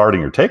you're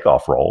starting your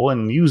takeoff roll,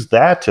 and use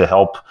that to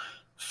help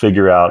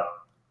figure out,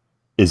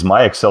 is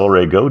my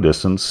accelerate go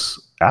distance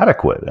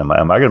adequate? Am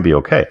I going to be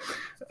okay?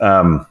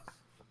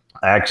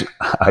 I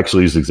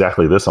actually used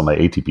exactly this on my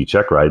ATP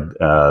check ride.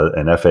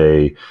 An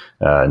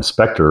FAA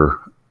inspector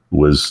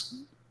was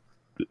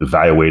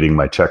evaluating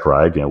my check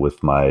ride,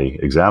 with my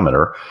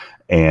examiner,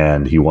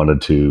 and he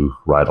wanted to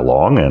ride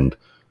along, and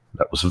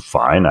that was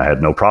fine. I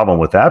had no problem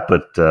with that,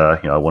 but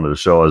I wanted to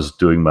show I was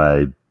doing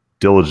my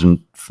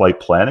diligent flight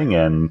planning,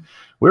 and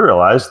we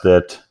realized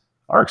that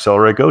our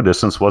accelerate go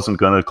distance wasn't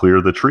going to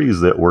clear the trees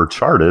that were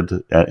charted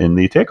in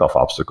the takeoff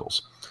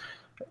obstacles.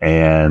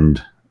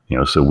 And,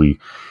 so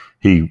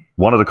he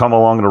wanted to come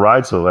along the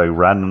ride, so I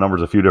ran the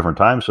numbers a few different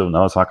times. So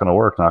no, it's not going to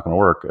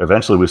work.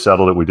 Eventually, we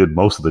settled it. We did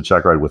most of the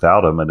check ride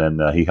without him, and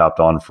then he hopped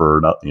on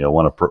for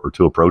one or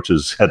two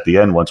approaches at the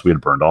end once we had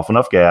burned off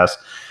enough gas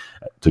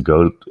to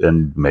go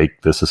and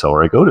make this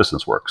accelerate go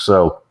distance work.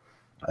 So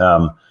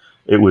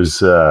it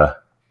was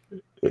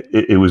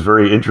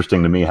very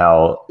interesting to me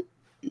how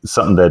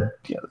something that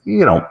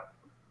you don't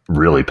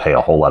really pay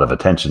a whole lot of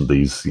attention.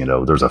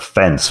 There's a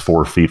fence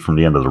 4 feet from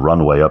the end of the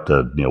runway up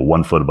to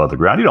 1 foot above the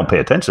ground. You don't pay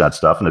attention to that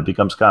stuff, and it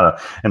becomes kind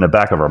of in the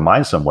back of our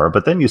mind somewhere.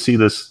 But then you see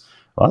this,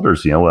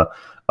 there's a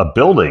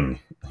building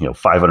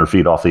 500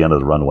 feet off the end of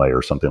the runway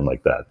or something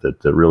like that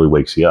really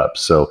wakes you up.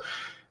 So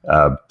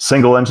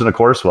single engine, of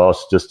course, well,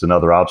 it's just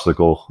another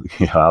obstacle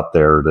out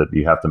there that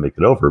you have to make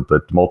it over.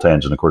 But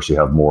multi-engine, of course, you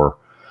have more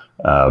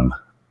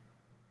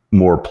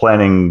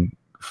planning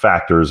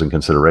factors and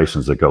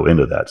considerations that go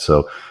into that.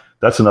 So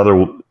that's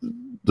another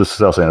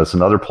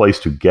place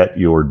to get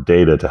your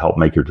data to help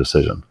make your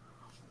decision.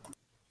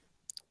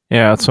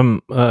 Yeah,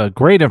 some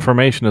great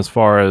information as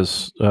far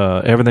as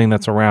everything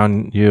that's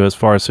around you as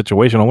far as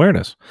situational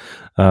awareness.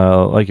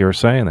 Like you were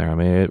saying there, I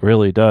mean, it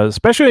really does,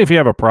 especially if you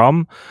have a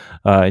problem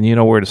and you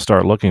know where to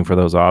start looking for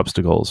those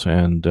obstacles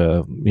and,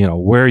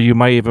 where you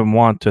might even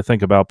want to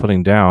think about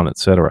putting down,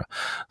 etc.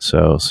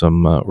 So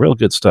some real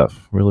good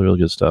stuff, really, really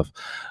good stuff.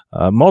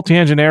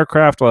 Multi-engine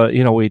aircraft,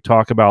 we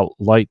talk about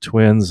light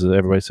twins.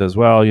 Everybody says,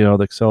 well,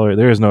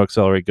 there is no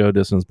accelerate go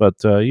distance, but,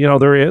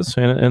 there is.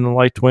 In a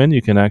light twin,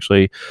 you can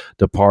actually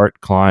depart,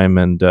 climb,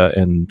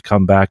 and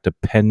come back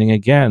depending,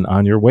 again,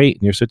 on your weight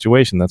and your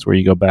situation. That's where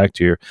you go back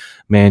to your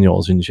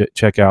manuals and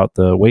check out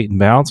the weight and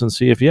balance and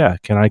see if,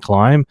 can I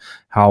climb?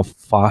 How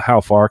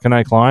far can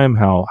I climb?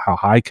 How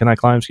high can I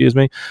climb? Excuse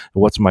me.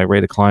 What's my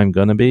rate of climb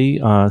going to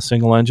be?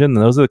 Single engine.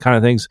 And those are the kind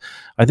of things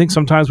I think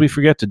sometimes we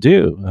forget to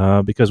do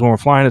because when we're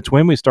flying a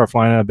twin, we start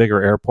flying out of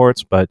bigger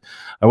airports. But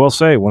I will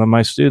say, one of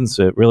my students,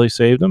 it really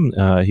saved him.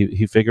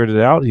 He figured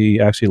it out.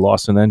 He actually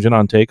lost an engine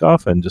on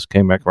takeoff and just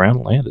came back around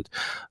and landed.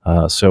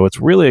 So it's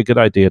really a good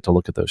idea to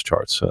look at those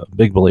charts.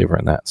 Big believer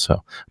in that. So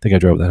I think I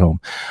drove that home.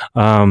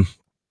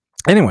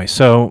 Anyway,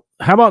 so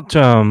how about,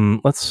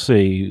 let's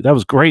see, that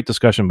was great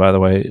discussion, by the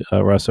way,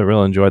 Russ, I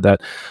really enjoyed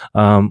that.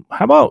 How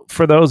about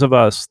for those of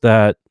us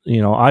that,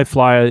 I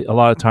fly a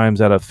lot of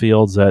times out of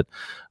fields that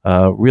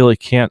really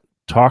can't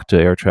talk to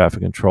air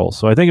traffic control.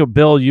 So I think,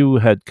 Bill, you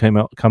had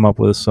come up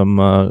with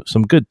some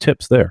good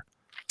tips there.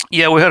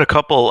 Yeah, we had a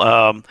couple.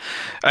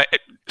 It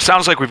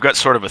sounds like we've got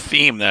sort of a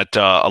theme that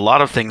a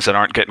lot of things that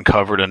aren't getting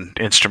covered in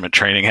instrument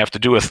training have to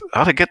do with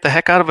how to get the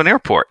heck out of an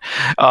airport.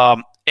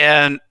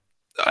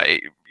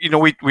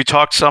 We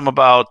talked some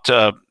about,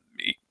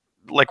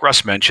 like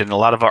Russ mentioned, a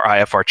lot of our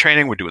IFR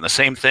training, we're doing the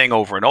same thing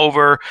over and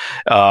over.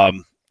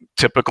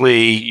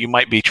 Typically, you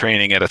might be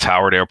training at a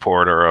towered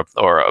airport or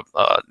a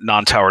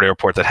non-towered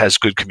airport that has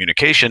good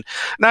communication.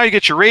 Now you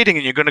get your rating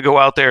and you're going to go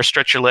out there,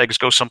 stretch your legs,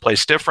 go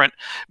someplace different.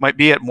 Might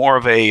be at more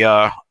of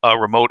a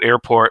remote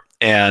airport.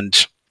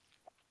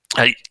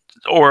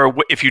 Or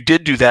if you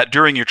did do that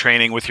during your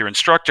training with your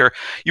instructor,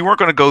 you weren't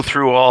going to go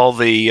through all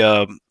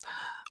the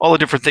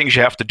different things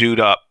you have to do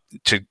to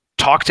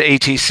talk to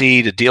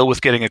ATC, to deal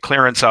with getting a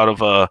clearance out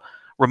of a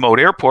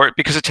remote airport,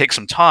 because it takes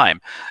some time.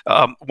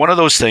 One of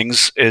those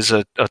things is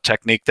a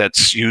technique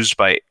that's used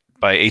by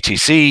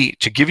ATC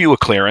to give you a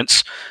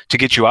clearance to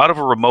get you out of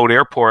a remote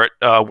airport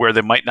where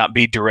there might not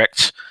be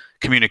direct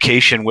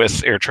communication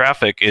with air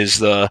traffic, is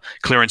the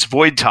clearance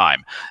void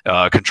time.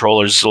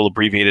 Controllers will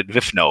abbreviate it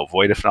VIFNO,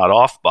 void if not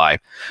off by.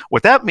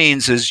 What that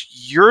means is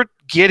you're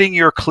getting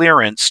your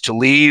clearance to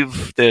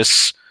leave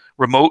this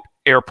remote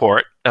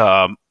airport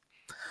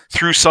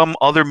through some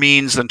other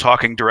means than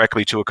talking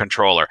directly to a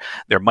controller.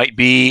 There might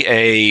be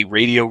a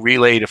radio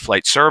relay to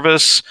flight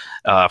service.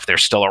 If they're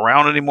still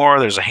around anymore,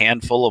 there's a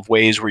handful of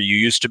ways where you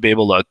used to be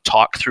able to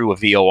talk through a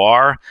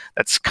VOR.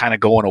 That's kind of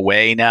going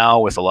away now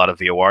with a lot of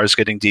VORs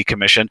getting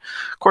decommissioned.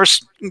 Of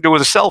course, you can do it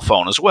with a cell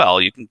phone as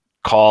well. You can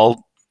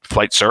call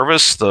flight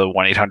service, the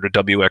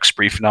 1-800-WX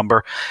brief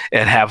number,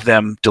 and have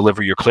them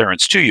deliver your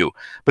clearance to you.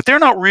 But they're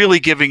not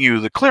really giving you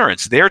the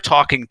clearance. They're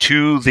talking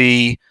to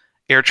the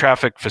air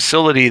traffic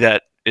facility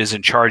that is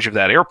in charge of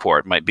that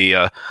airport. It might be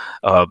an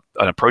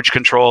approach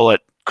control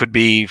that could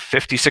be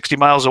 50, 60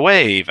 miles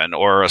away even,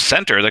 or a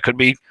center that could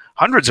be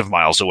hundreds of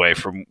miles away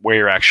from where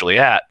you're actually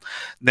at.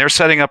 And they're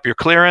setting up your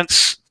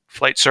clearance.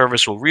 Flight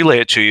service will relay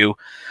it to you.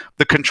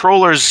 The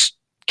controllers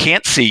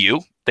can't see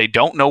you. They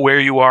don't know where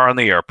you are on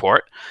the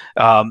airport.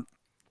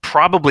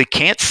 Probably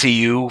can't see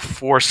you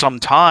for some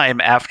time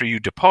after you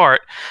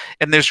depart,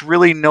 and there's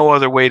really no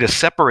other way to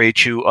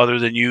separate you other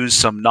than use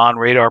some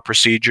non-radar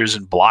procedures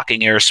and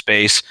blocking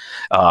airspace,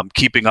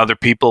 keeping other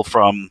people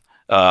from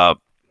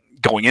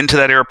going into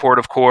that airport,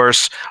 of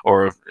course,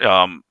 or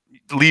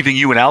leaving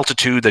you an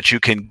altitude that you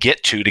can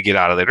get to get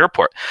out of that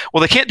airport.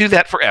 Well, they can't do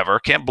that forever.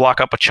 Can't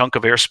block up a chunk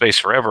of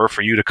airspace forever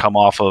for you to come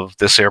off of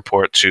this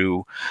airport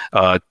to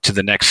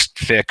the next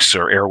fix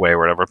or airway or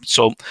whatever.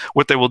 So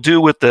what they will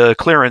do with the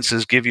clearance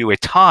is give you a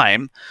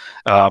time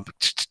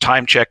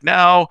check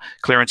now.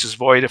 Clearance is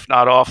void if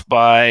not off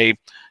by,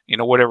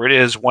 whatever it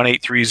is,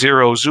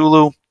 1830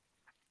 Zulu.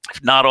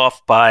 If not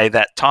off by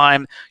that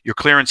time, your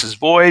clearance is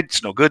void.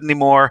 It's no good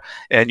anymore,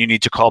 and you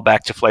need to call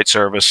back to flight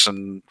service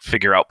and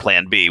figure out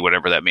plan B,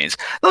 whatever that means.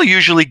 They'll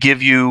usually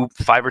give you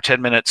 5 or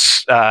 10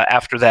 minutes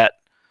after that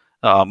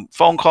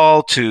phone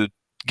call to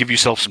give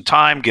yourself some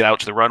time, get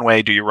out to the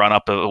runway, do your run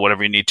up,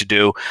 whatever you need to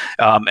do,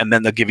 and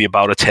then they'll give you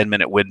about a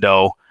 10-minute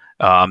window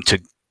to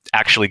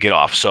actually get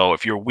off. So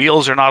if your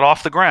wheels are not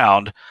off the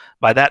ground,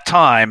 by that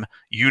time,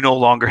 you no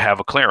longer have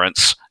a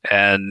clearance,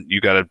 and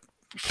you got to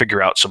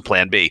figure out some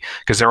plan B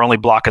because they're only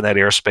blocking that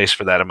airspace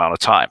for that amount of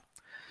time.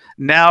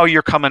 Now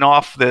you're coming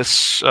off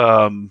this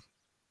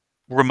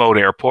remote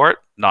airport,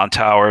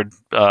 non-towered,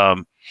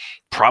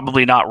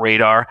 probably not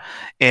radar,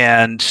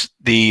 and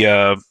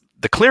the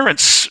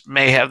clearance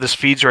may have this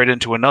feeds right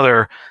into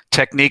another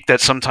technique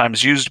that's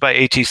sometimes used by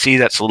ATC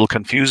that's a little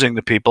confusing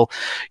to people.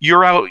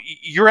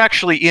 You're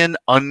actually in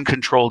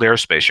uncontrolled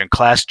airspace. You're in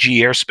Class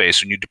G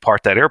airspace when you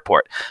depart that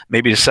airport,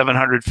 maybe to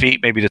 700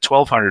 feet, maybe to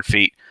 1,200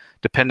 feet,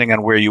 depending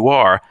on where you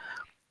are.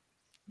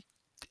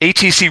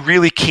 ATC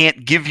really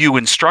can't give you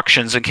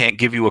instructions and can't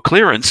give you a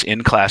clearance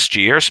in Class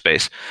G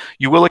airspace.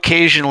 You will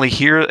occasionally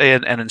hear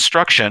an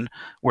instruction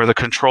where the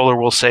controller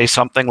will say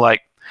something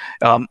like,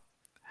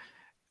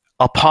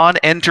 upon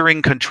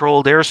entering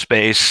controlled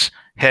airspace,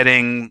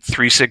 heading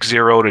 360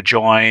 to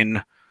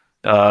join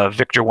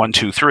Victor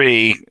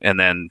 123, and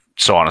then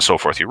so on and so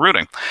forth, your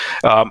routing.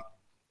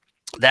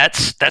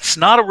 That's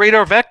not a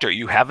radar vector.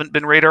 You haven't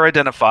been radar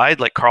identified,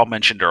 like Carl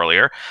mentioned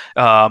earlier.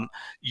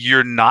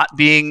 You're not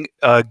being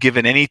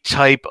given any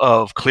type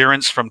of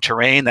clearance from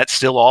terrain. That's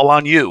still all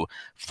on you.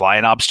 Fly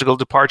an obstacle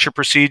departure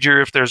procedure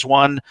if there's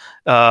one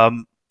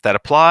that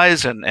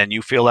applies, and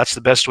you feel that's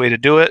the best way to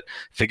do it.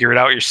 Figure it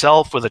out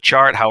yourself with a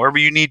chart, however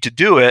you need to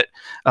do it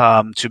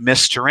to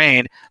miss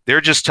terrain.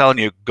 They're just telling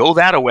you, go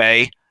that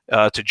way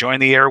to join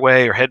the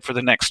airway or head for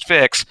the next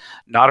fix.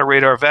 Not a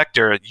radar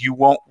vector. You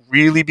won't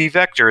really be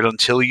vectored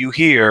until you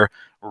hear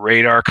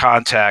radar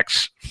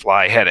contacts,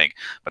 fly heading.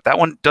 But that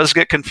one does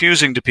get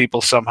confusing to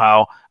people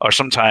somehow, or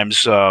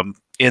sometimes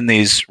in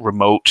these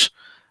remote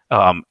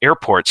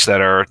airports that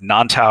are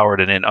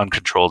non-towered and in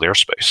uncontrolled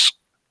airspace.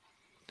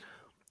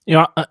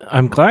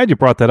 I'm glad you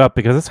brought that up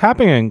because it's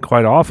happening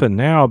quite often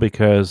now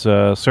because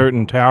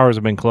certain towers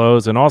have been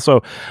closed, and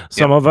also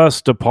some of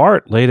us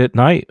depart late at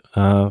night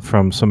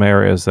from some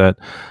areas that,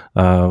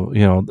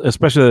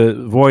 especially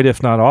void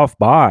if not off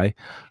by.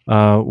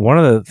 One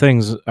of the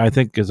things I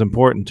think is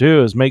important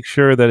too is make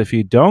sure that if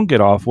you don't get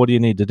off, what do you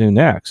need to do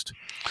next?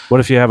 What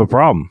if you have a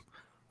problem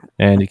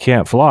and you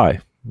can't fly?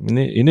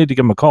 You need to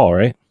give them a call,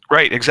 right?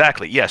 Right,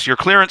 exactly. Yes, your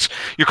clearance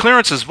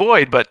is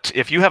void, but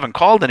if you haven't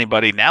called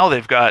anybody, now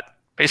they've got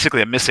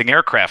basically a missing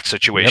aircraft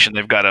situation.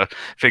 They've got to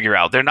figure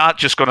out. They're not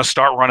just going to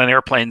start running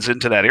airplanes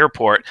into that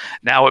airport.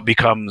 Now it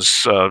becomes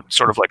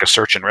sort of like a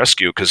search and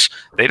rescue because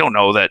they don't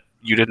know that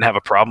you didn't have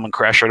a problem and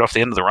crash right off the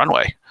end of the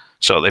runway.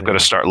 So they've got to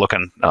start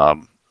looking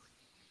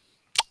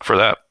for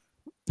that.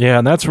 Yeah,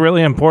 and that's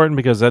really important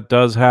because that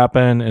does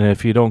happen. And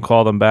if you don't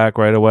call them back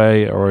right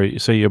away, or you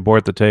say you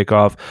abort the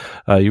takeoff,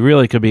 you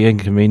really could be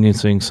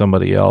inconveniencing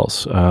somebody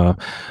else.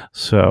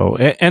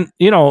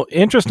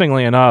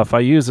 Interestingly enough, I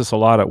use this a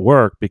lot at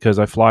work because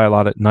I fly a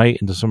lot at night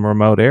into some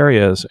remote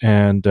areas,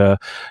 and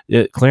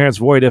clearance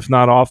void if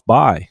not off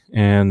by.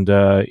 And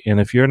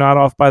if you're not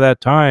off by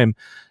that time,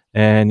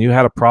 and you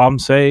had a problem,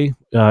 say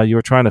you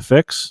were trying to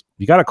fix,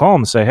 you got to call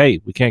them and say,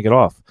 "Hey, we can't get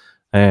off."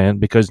 And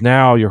because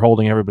now you're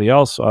holding everybody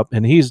else up,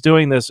 and he's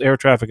doing this air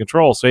traffic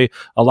control. Say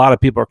a lot of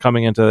people are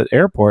coming into the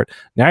airport.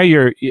 Now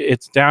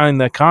it's down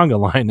the conga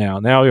line now.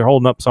 Now you're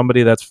holding up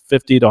somebody that's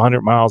 50 to 100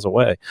 miles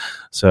away.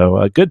 So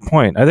a good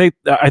point. I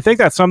think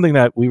that's something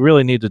that we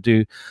really need to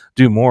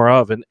do more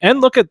of, and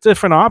look at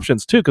different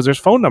options too, because there's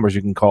phone numbers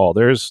you can call.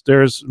 There's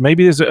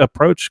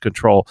approach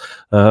control,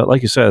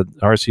 like you said,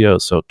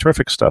 RCOs. So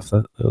terrific stuff.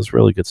 That was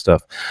really good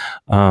stuff.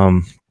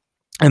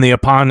 And the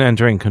upon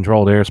entering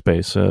controlled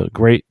airspace,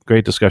 great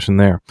discussion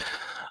there.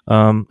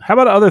 How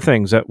about other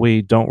things that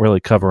we don't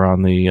really cover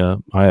on the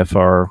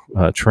IFR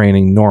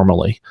training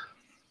normally?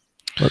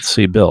 Let's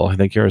see, Bill. I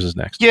think yours is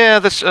next. Yeah,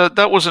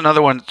 that was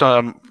another one.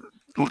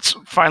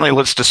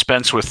 Let's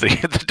dispense with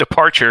the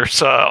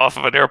departures off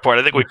of an airport.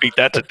 I think we beat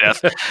that to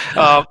death.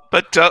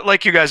 But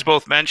like you guys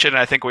both mentioned,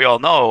 I think we all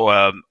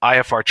know,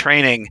 IFR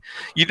training,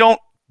 you don't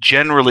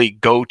generally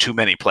go to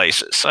many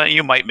places.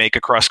 You might make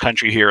a cross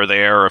country here or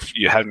there if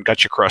you haven't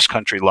got your cross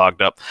country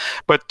logged up.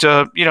 But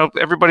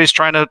everybody's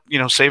trying to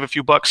save a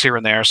few bucks here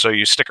and there, so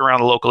you stick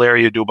around the local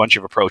area, do a bunch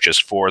of approaches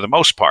for the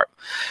most part.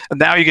 And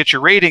now you get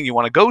your rating, you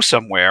want to go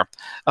somewhere.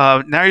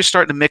 Now you're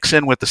starting to mix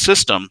in with the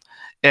system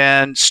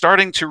and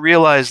starting to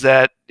realize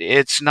that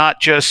it's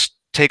not just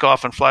take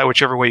off and fly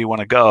whichever way you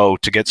want to go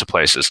to get to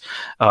places.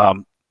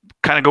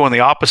 kind of going the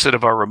opposite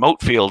of our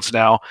remote fields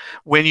now.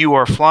 When you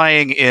are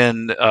flying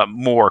in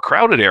more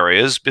crowded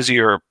areas,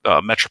 busier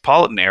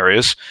metropolitan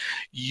areas,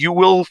 you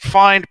will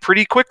find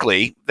pretty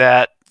quickly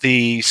that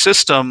the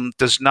system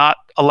does not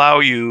allow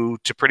you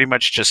to pretty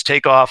much just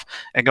take off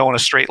and go in a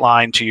straight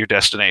line to your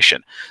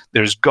destination.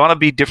 There's going to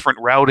be different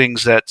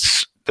routings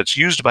that's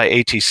used by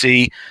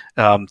ATC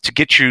to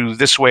get you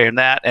this way and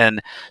that,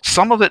 and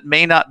some of it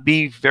may not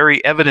be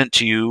very evident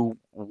to you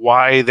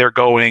why they're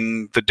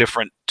going the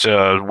different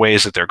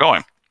ways that they're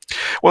going.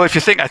 Well, if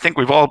you think, I think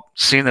we've all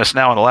seen this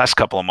now in the last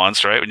couple of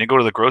months, right? When you go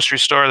to the grocery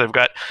store, they've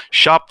got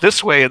shop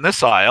this way in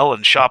this aisle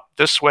and shop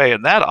this way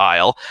in that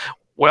aisle.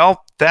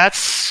 Well,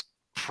 that's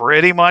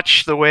pretty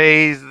much the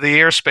way the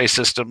airspace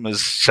system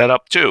is set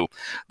up too.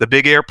 The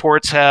big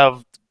airports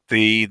have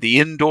the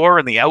indoor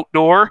and the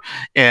outdoor,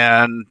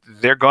 and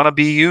they're going to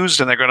be used,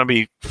 and they're going to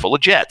be full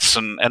of jets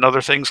and other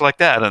things like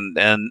that.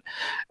 And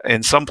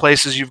in some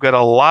places, you've got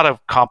a lot of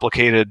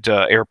complicated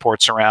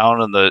airports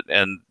around,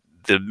 and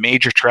the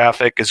major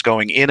traffic is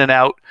going in and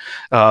out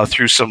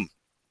through some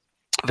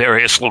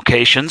various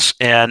locations,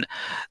 and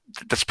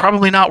that's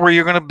probably not where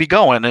you're going to be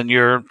going in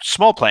your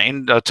small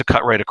plane to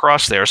cut right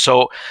across there.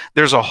 So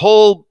there's a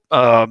whole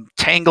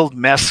tangled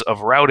mess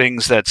of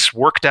routings that's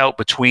worked out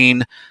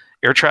between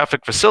air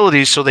traffic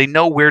facilities so they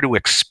know where to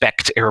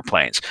expect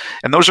airplanes.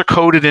 And those are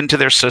coded into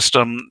their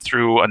system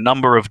through a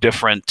number of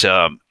different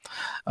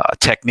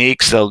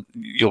techniques.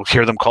 You'll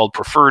hear them called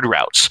preferred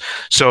routes.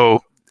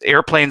 So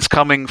airplanes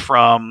coming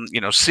from,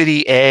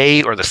 City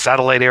A or the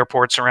satellite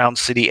airports around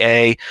City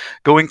A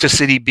going to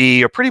City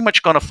B are pretty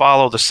much going to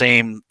follow the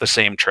same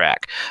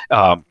track.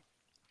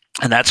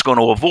 And that's going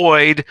to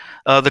avoid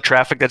the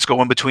traffic that's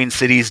going between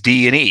cities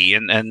D and E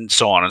and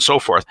so on and so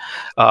forth.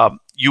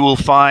 You will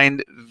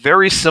find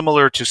very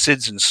similar to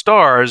SIDS and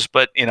STARS,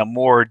 but in a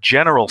more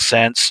general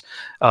sense,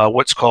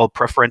 what's called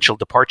preferential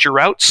departure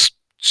routes,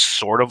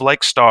 sort of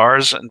like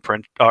STARS and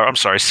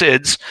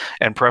SIDS,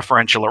 and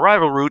preferential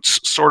arrival routes,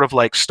 sort of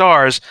like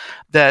STARS,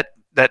 that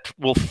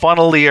will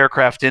funnel the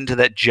aircraft into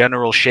that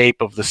general shape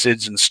of the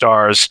SIDS and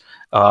STARS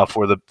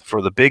for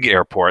the big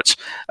airports.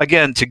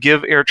 Again, to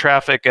give air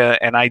traffic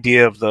an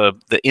idea of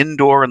the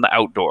indoor and the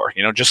outdoor,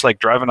 just like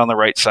driving on the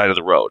right side of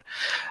the road.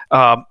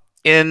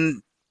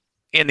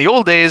 In the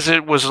old days,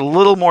 it was a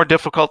little more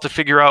difficult to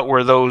figure out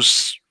where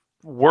those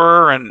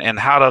were and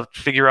how to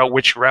figure out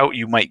which route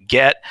you might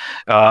get.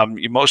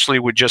 You mostly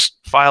would just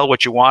file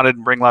what you wanted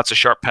and bring lots of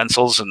sharp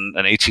pencils, and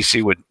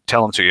ATC would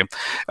tell them to you.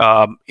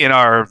 In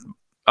our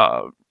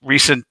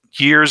recent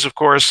years, of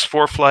course,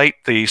 ForeFlight,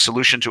 the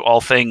solution to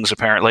all things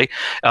apparently,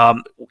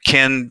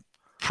 can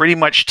pretty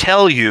much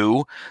tell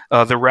you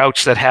the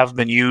routes that have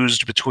been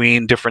used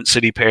between different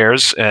city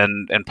pairs,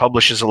 and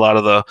publishes a lot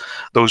of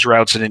those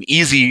routes in an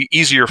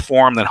easier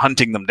form than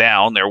hunting them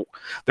down.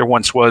 There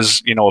once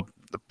was,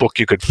 the book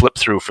you could flip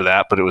through for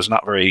that, but it was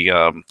not very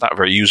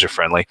user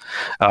friendly.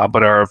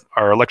 But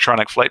our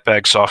electronic flight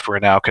bag software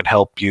now can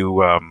help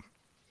you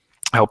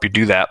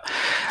do that.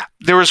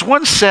 There was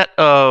one set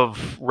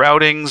of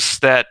routings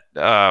that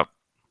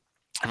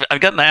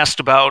I've gotten asked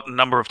about a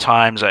number of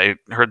times. I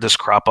heard this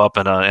crop up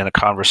in a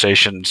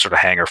conversation, sort of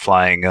hangar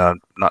flying,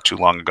 not too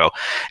long ago.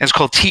 And it's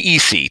called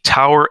TEC,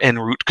 Tower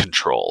and Route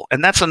Control,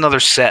 and that's another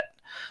set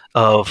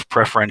of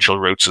preferential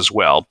routes as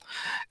well.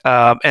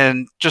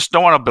 And just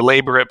don't want to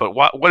belabor it, but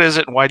what is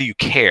it, and why do you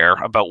care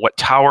about what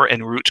tower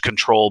and route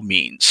control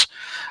means?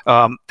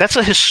 That's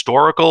a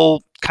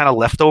historical kind of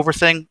leftover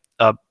thing.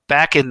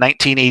 Back in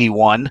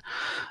 1981,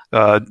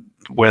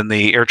 when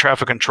the air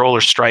traffic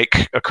controller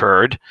strike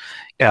occurred,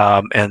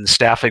 and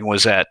staffing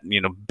was at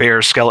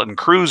bare skeleton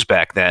crews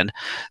back then,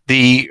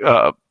 they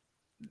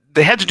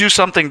had to do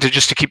something to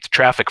keep the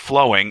traffic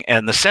flowing,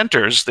 and the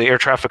centers, the air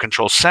traffic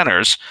control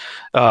centers,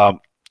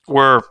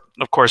 were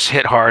of course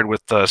hit hard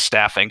with the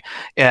staffing,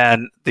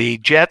 and the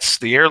jets,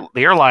 the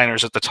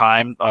airliners at the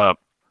time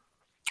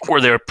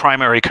were their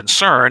primary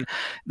concern.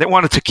 They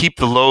wanted to keep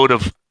the load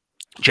of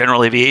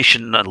general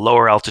aviation and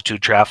lower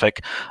altitude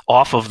traffic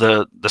off of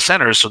the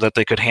centers so that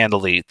they could handle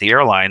the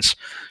airlines.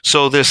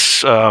 So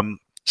this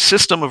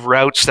system of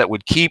routes that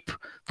would keep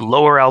the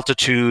lower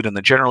altitude and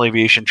the general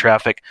aviation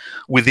traffic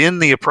within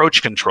the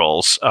approach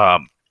controls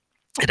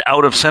and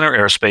out of center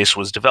airspace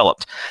was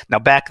developed. Now,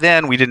 back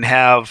then, we didn't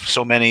have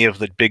so many of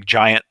the big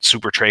giant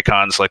super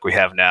TRACONs like we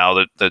have now,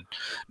 the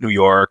New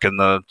York and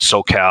the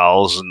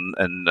SoCals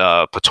and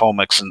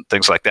Potomacs and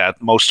things like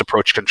that. Most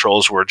approach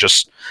controls were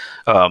just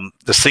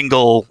the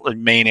single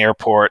main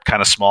airport,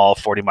 kind of small,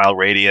 40-mile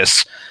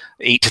radius,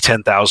 8 to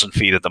 10,000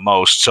 feet at the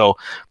most. So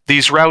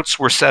these routes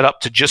were set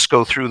up to just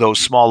go through those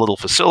small little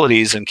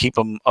facilities and keep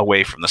them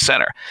away from the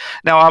center.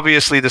 Now,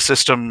 obviously, the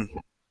system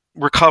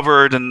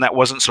recovered, and that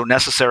wasn't so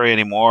necessary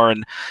anymore.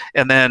 And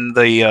then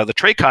the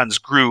TRACONs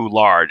grew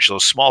large.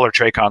 Those smaller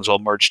TRACONs all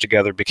merged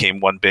together, became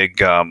one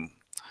big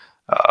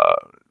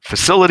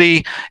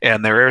facility,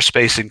 and their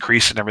airspace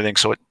increased and everything.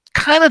 So it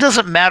kind of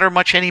doesn't matter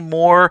much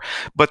anymore,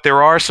 but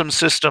there are some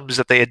systems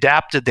that they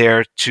adapted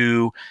there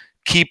to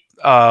keep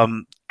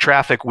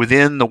traffic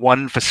within the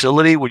one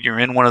facility when you're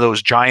in one of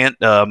those giant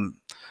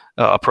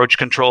approach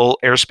control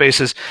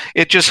airspaces.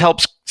 It just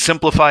helps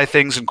simplify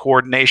things in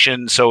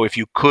coordination. So if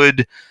you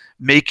could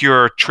make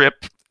your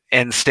trip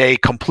and stay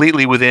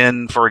completely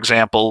within, for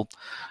example,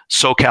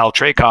 SoCal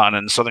TRACON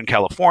in Southern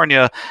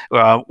California,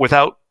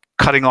 without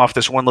cutting off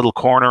this one little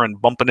corner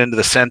and bumping into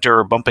the center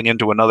or bumping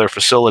into another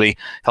facility,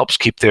 helps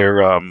keep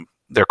their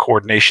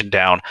coordination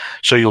down.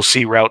 So you'll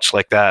see routes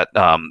like that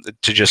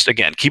to just,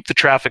 again, keep the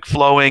traffic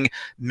flowing,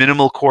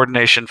 minimal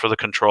coordination for the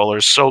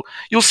controllers. So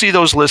you'll see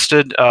those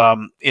listed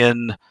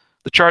in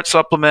the chart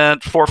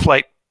supplement.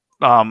 ForeFlight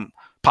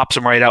pops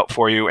them right out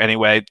for you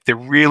anyway. They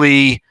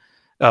really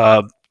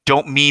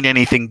don't mean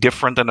anything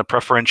different than a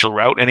preferential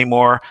route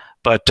anymore,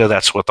 but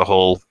that's what the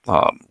whole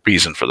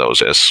reason for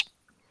those is.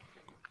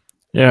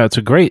 Yeah, it's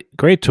a great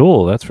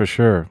tool, that's for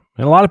sure.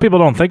 And a lot of people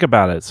don't think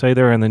about it. Say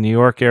they're in the New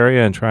York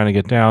area and trying to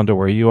get down to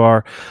where you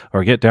are,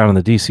 or get down in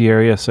the DC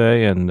area,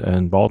 say,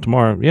 and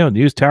Baltimore.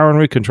 Use Tower en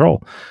route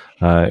control.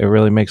 It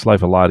really makes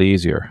life a lot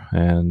easier.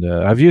 And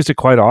I've used it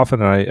quite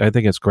often, and I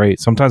think it's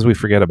great. Sometimes we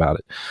forget about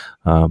it.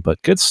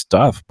 But good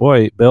stuff.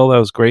 Boy, Bill, that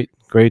was great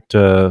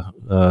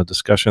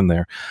discussion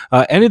there.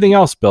 Anything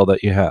else, Bill,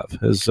 that you have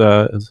is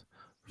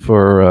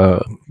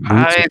for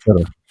I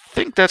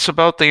think that's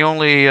about the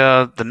only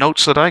the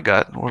notes that I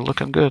got. We're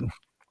looking good.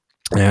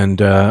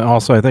 And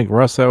also, I think,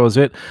 Russ, that was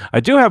it. I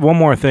do have one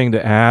more thing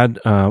to add.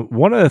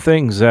 One of the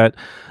things that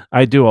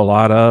I do a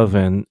lot of,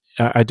 and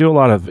I do a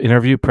lot of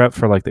interview prep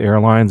for like the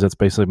airlines. That's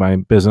basically my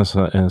business,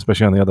 and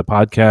especially on the other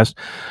podcast.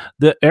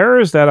 The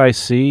errors that I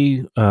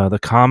see, the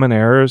common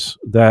errors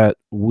that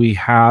we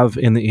have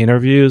in the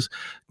interviews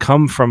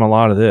come from a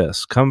lot of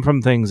this, come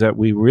from things that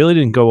we really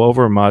didn't go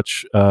over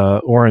much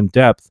or in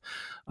depth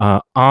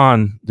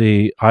on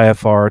the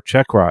IFR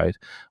check ride.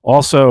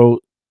 Also,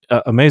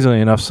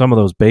 amazingly enough, some of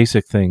those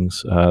basic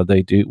things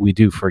we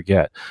do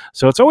forget.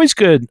 So it's always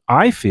good,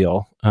 I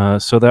feel,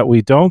 so that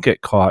we don't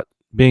get caught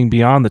being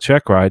beyond the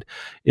check ride,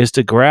 is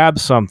to grab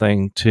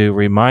something to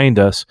remind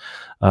us.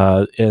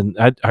 And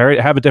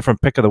I have a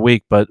different pick of the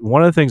week, but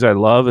one of the things I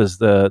love is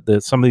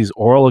some of these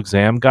oral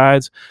exam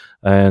guides,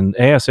 and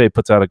ASA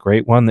puts out a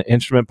great one, the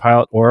Instrument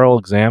Pilot Oral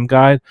Exam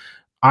Guide.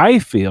 I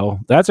feel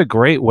that's a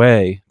great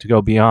way to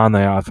go beyond the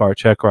IFR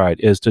check ride,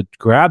 is to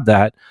grab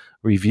that,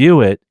 review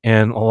it,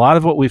 and a lot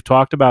of what we've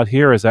talked about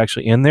here is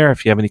actually in there.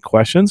 If you have any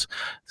questions,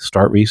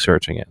 start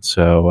researching it.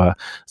 So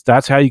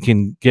that's how you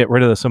can get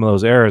rid of some of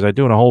those errors. I'm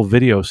doing a whole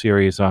video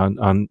series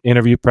on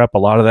interview prep. A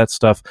lot of that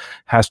stuff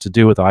has to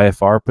do with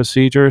IFR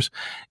procedures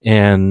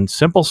and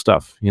simple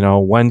stuff.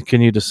 When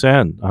can you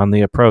descend on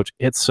the approach,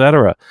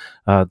 etc.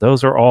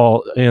 Those are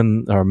all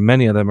or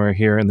many of them are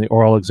here in the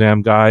oral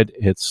exam guide.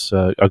 It's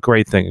a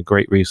great thing, a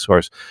great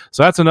resource.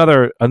 So that's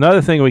another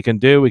thing we can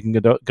do. We can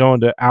go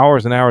into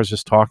hours and hours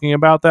just talking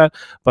about that.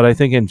 But I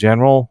think in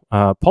general,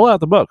 pull out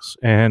the books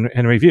and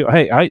review.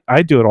 Hey,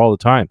 I do it all the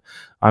time.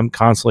 I'm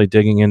constantly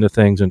digging into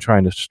things and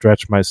trying to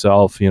stretch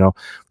myself,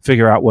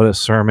 figure out what a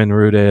sermon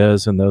route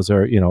is. And those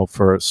are,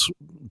 for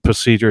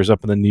procedures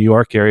up in the New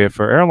York area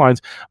for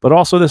airlines, but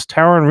also this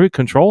tower en route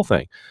control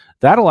thing.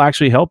 That'll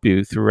actually help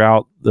you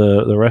throughout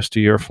the rest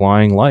of your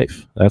flying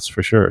life. That's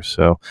for sure.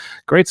 So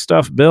great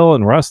stuff, Bill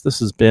and Russ. This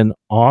has been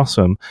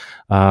awesome.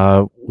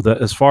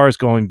 As far as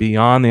going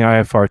beyond the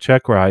IFR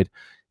check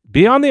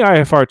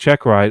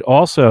ride,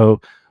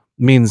 also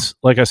means,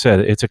 like I said,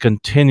 it's a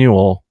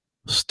continual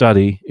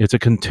study. It's a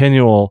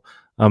continual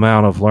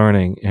amount of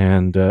learning,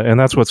 and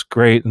that's what's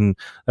great. And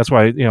that's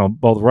why,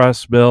 both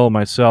Russ, Bill,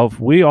 myself,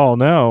 we all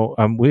know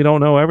we don't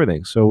know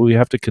everything, so we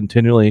have to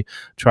continually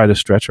try to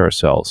stretch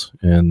ourselves,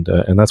 and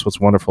that's what's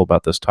wonderful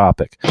about this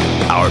topic.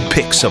 Our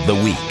picks of the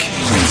week.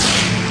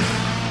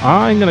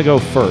 I'm going to go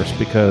first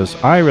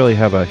because I really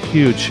have a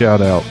huge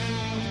shout out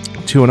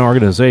to an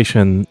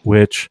organization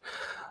which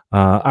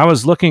I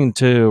was looking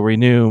to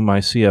renew my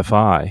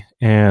CFI,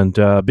 and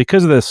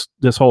because of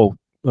this whole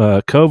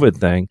COVID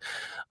thing,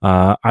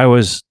 I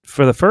was,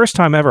 for the first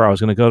time ever, I was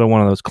going to go to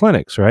one of those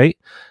clinics, right?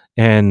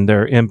 And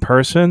they're in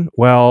person.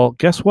 Well,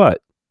 guess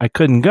what? I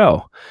couldn't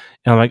go.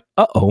 And I'm like,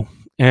 uh-oh.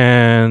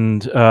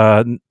 And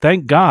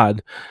thank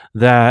God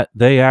that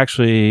they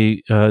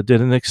actually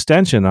did an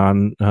extension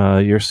on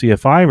your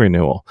CFI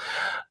renewal.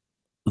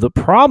 The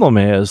problem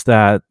is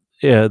that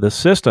the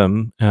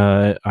system,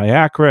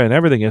 IACRA and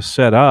everything is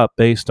set up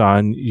based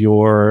on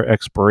your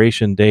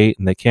expiration date,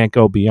 and they can't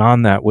go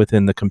beyond that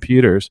within the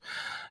computers.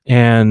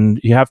 And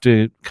you have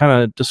to kind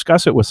of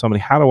discuss it with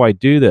somebody. How do I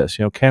do this?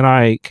 Can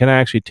I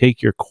actually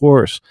take your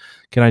course?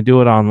 Can I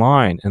do it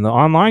online? And the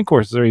online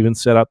courses are even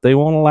set up. They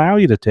won't allow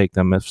you to take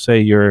them if,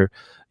 say, your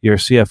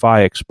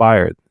CFI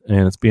expired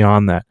and it's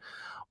beyond that.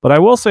 But I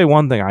will say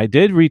one thing. I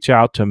did reach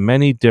out to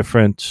many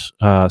different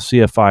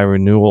CFI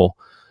renewal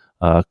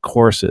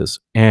courses,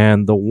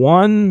 and the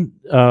one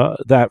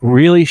that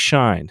really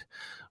shined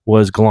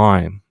was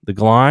GLIME. The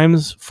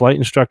GLIME's Flight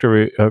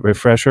Instructor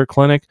Refresher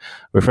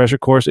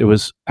course. It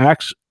was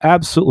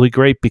absolutely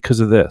great because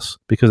of this,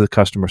 because of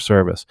customer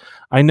service.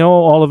 I know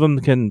all of them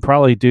can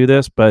probably do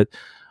this, but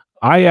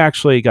I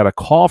actually got a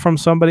call from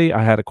somebody.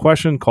 I had a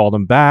question, called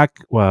them back.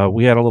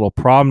 We had a little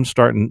problem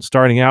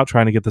starting out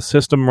trying to get the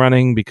system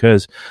running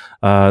because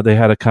they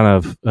had to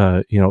kind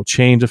of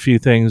change a few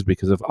things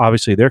because of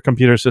obviously their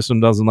computer system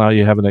doesn't allow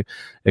you to have an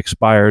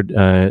expired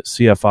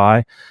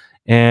CFI,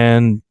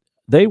 and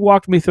they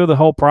walked me through the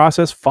whole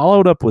process,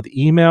 followed up with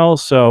emails.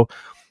 So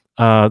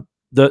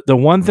the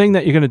one thing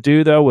that you're going to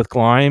do though with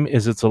Gleim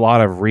is it's a lot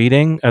of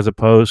reading as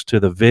opposed to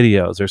the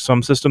videos. There's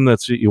some system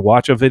that's you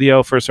watch a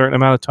video for a certain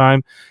amount of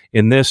time.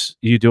 In this,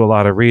 you do a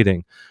lot of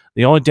reading.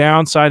 The only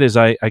downside is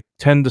I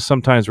tend to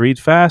sometimes read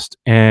fast,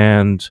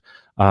 and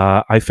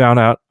I found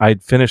out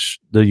I'd finish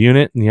the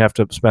unit, and you have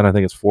to spend, I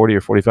think it's 40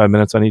 or 45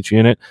 minutes on each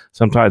unit.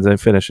 Sometimes I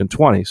finish in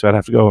 20, so I'd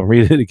have to go and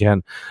read it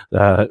again,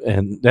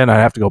 and then I'd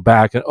have to go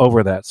back and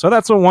over that. So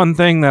that's the one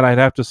thing that I'd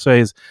have to say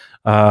is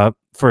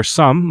for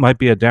some might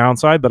be a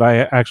downside, but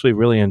I actually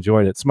really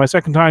enjoyed it. It's my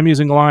second time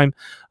using Gleim.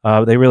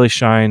 They really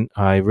shine.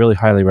 I really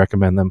highly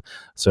recommend them.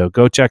 So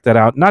go check that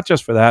out, not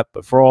just for that,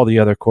 but for all the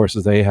other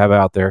courses they have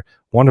out there.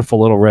 Wonderful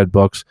little red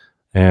books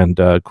and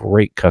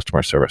great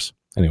customer service.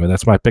 Anyway,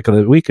 that's my pick of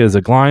the week is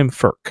a Gleim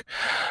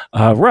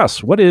FERC.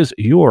 Russ, what is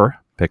your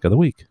pick of the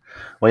week?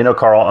 Well,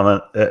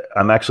 Carl,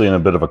 I'm actually in a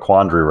bit of a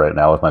quandary right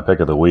now with my pick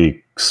of the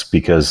weeks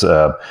because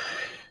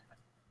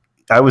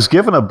I was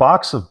given a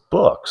box of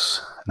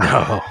books.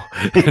 No.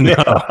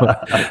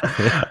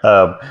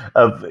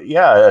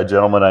 A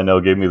gentleman I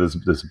know gave me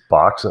this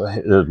box.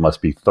 It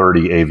must be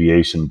 30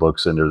 aviation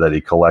books in there that he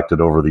collected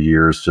over the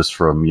years just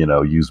from,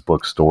 used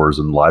bookstores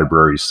and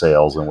library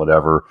sales and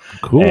whatever.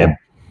 Cool.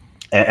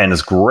 And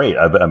it's great.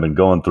 I've been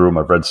going through them.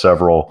 I've read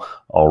several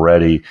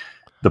already.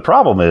 The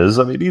problem is,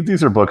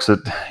 these are books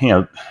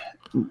that,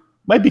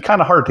 might be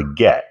kind of hard to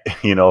get,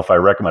 if I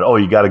recommend,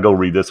 you got to go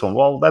read this one.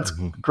 Well, that's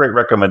a great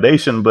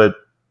recommendation, but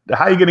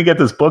how are you going to get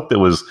this book that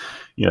was,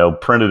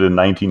 printed in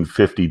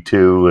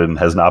 1952 and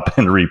has not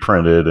been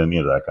reprinted and,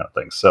 that kind of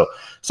thing. So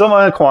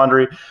I'm in a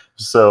quandary.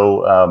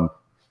 So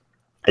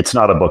it's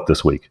not a book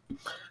this week.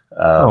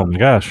 Oh my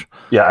gosh.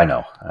 Yeah, I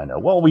know.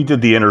 Well, we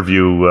did the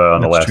interview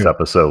on the last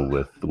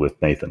episode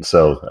with Nathan,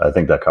 so I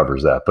think that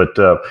covers that. But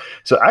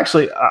so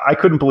actually, I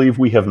couldn't believe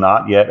we have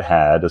not yet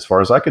had, as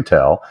far as I could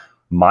tell,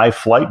 my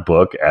flight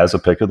book as a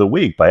pick of the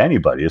week by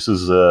anybody. This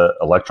is an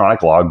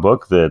electronic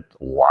logbook that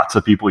lots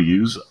of people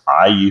use.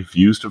 I've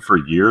used it for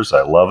years.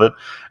 I love it.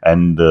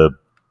 And the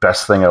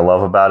best thing I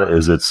love about it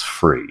is it's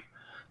free.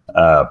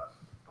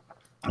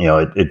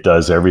 It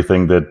does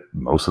everything that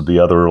most of the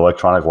other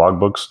electronic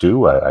logbooks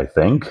do, I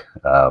think.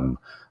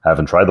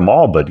 Haven't tried them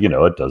all, but,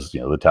 it does,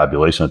 the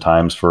tabulation of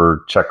times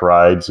for check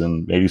rides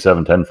and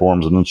 8710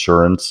 forms and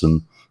insurance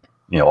and,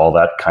 all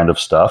that kind of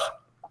stuff.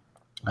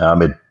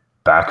 It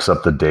backs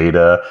up the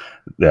data.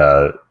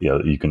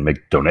 You can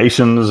make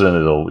donations and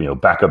it'll,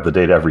 back up the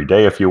data every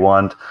day if you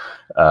want.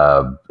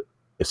 So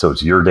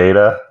it's your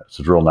data. It's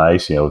real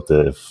nice.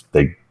 If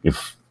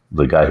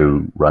the guy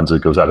who runs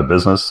it goes out of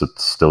business,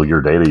 it's still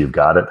your data. You've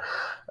got it.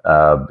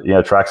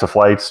 Tracks the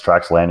flights,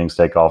 tracks landings,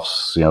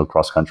 takeoffs,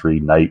 cross country,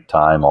 night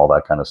time, all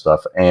that kind of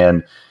stuff.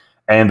 And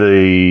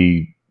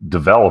the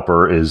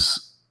developer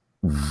is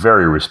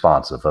very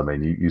responsive. I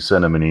mean, you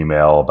send them an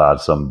email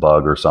about some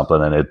bug or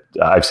something, and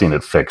I've seen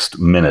it fixed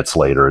minutes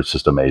later. It's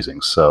just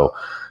amazing. So,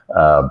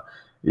 so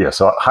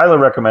highly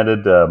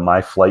recommended,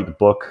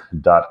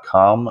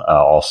 myflightbook.com.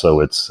 Also,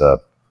 it's, an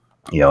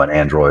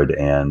Android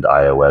and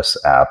iOS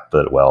app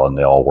and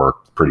they all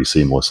work pretty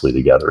seamlessly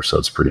together. So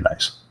it's pretty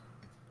nice.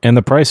 And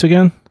the price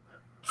again?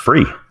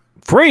 Free.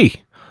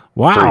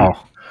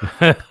 Wow.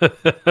 Free.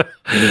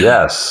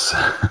 Yes.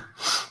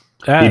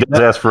 He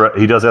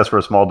does ask for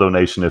a small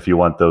donation if you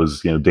want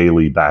those,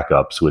 daily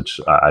backups, which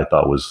I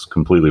thought was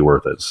completely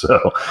worth it. So,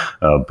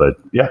 but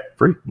yeah,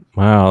 free.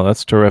 Wow,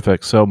 that's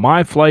terrific. So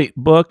My Flight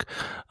Book,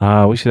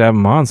 we should have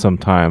them on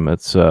sometime.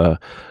 It's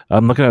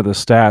I'm looking at the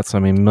stats. I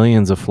mean,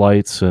 millions of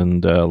flights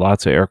and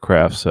lots of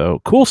aircraft.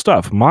 So cool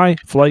stuff.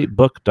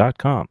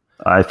 myflightbook.com.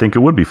 I think it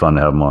would be fun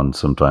to have them on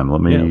sometime.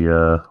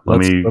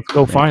 Let's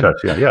go find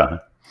it. Yeah.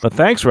 But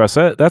thanks, Russ.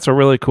 That's a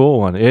really cool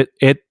one. It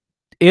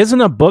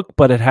isn't a book,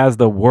 but it has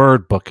the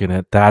word book in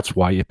it. That's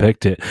why you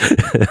picked it.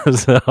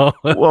 So,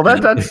 well,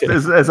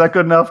 is that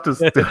good enough to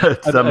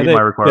meet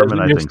my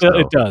requirement? I think so.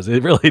 It does.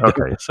 It really does.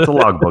 Okay, it's a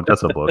logbook.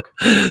 That's a book.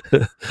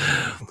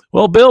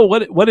 Well, Bill,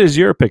 what is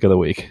your pick of the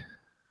week?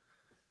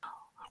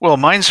 Well,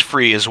 mine's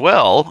free as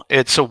well.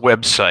 It's a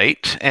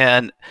website,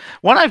 and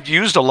one I've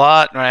used a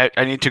lot. And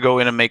I need to go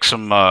in and make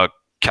some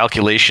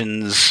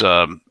calculations,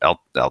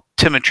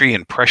 altimetry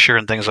and pressure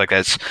and things like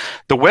that.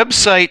 The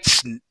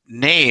website's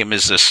name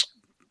is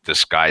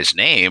this guy's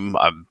name.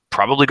 I'm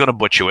probably going to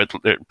butcher it.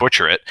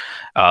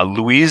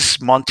 Luiz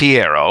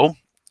Monteiro.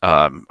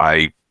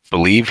 I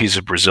believe he's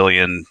a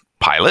Brazilian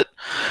pilot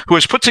who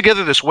has put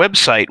together this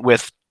website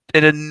with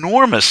an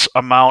enormous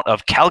amount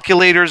of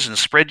calculators and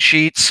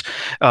spreadsheets.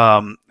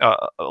 A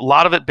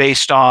lot of it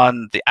based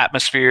on the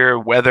atmosphere,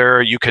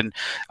 weather. You can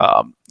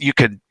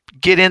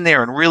get in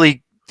there and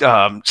really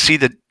see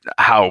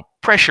how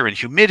pressure and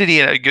humidity,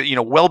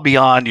 and well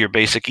beyond your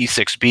basic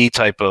E6B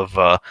type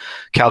of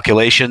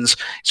calculations.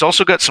 It's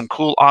also got some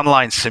cool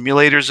online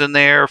simulators in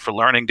there for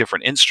learning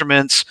different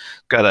instruments.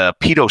 Got a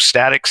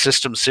pedostatic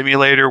system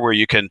simulator where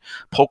you can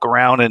poke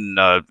around and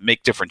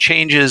make different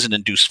changes and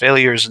induce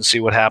failures and see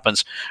what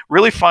happens.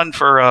 Really fun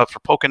for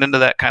poking into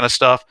that kind of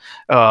stuff.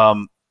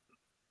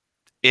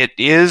 It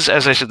is,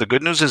 as I said, the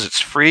good news is it's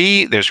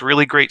free. There's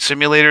really great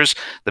simulators.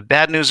 The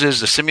bad news is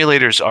the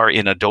simulators are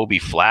in Adobe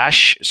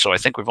Flash, so I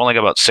think we've only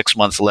got about 6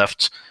 months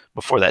left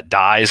before that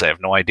dies. I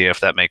have no idea if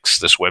that makes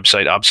this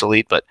website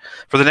obsolete, but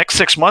for the next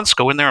 6 months,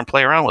 go in there and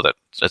play around with it.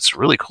 It's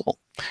really cool.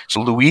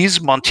 So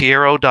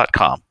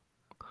LuisMonteiro.com.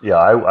 Yeah,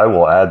 I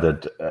will add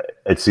that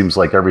it seems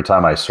like every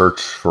time I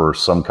search for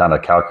some kind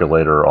of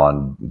calculator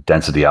on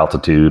density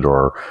altitude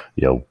or,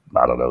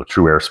 I don't know,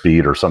 true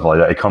airspeed or something like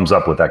that, it comes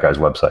up with that guy's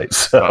website.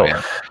 So,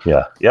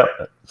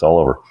 it's all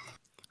over.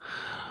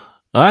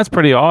 Well, that's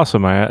pretty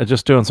awesome. I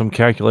just doing some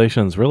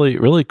calculations. Really,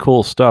 really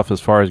cool stuff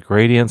as far as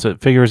gradients. It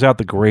figures out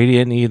the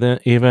gradient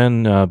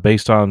even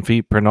based on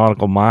feet per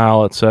nautical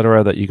mile, et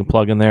cetera, that you can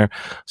plug in there.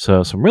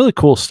 So some really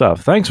cool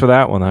stuff. Thanks for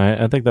that one.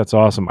 I think that's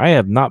awesome. I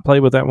have not played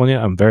with that one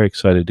yet. I'm very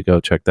excited to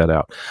go check that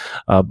out.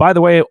 By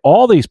the way,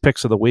 all these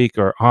picks of the week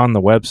are on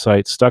the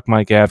website,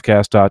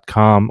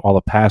 stuckmicavcast.com, all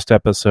the past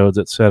episodes,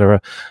 et cetera.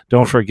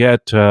 Don't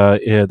forget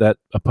that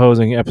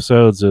opposing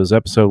episodes is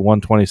episode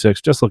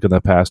 126. Just look at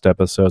the past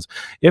episodes.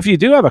 If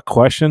you do have a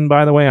question,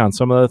 by the way, on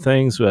some of the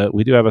things,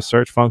 we do have a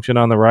search function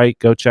on the right.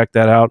 Go check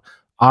that out.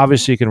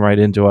 Obviously, you can write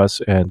into us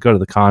and go to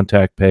the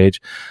contact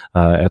page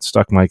at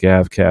Stuck Mike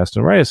Avcast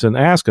and write us and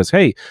ask us,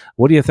 hey,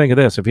 what do you think of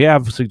this? If you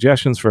have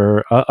suggestions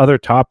for other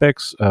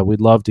topics, we'd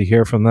love to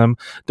hear from them.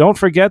 Don't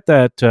forget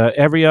that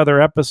every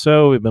other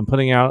episode, we've been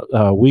putting out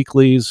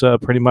weeklies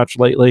pretty much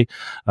lately.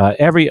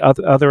 Every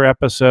other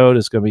episode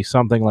is going to be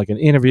something like an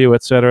interview,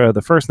 etc.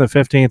 The 1st and the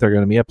 15th are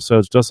going to be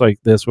episodes just like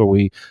this where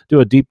we do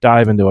a deep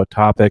dive into a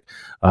topic.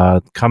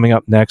 Coming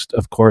up next,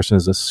 of course,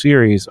 is a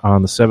series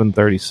on the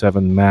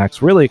 737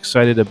 MAX. Really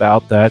excited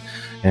about that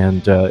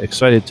and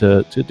excited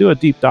to do a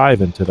deep dive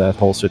into that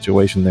whole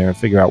situation there and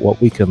figure out what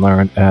we can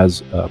learn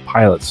as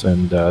pilots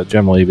and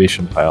general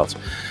aviation pilots.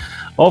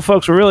 Well,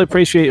 folks, we really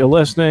appreciate you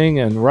listening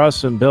and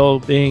Russ and Bill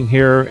being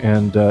here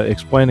and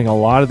explaining a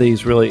lot of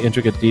these really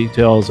intricate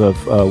details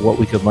of what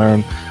we could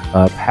learn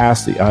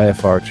past the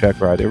IFR check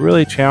ride. I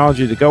really challenge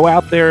you to go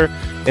out there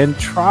and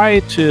try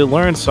to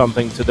learn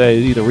something today,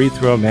 either read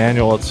through a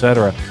manual,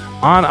 etc.,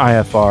 on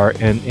IFR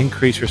and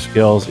increase your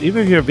skills.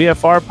 Even if you're a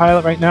VFR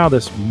pilot right now,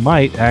 this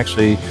might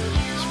actually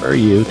spur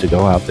you to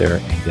go out there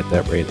and get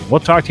that rating. We'll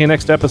talk to you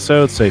next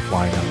episode. Safe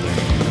flying out there.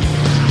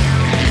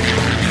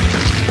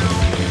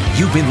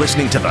 You've been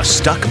listening to the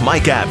Stuck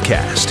Mike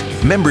Avcast.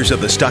 Members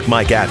of the Stuck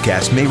Mike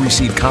Avcast may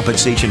receive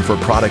compensation for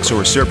products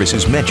or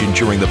services mentioned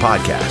during the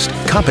podcast.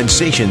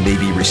 Compensation may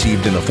be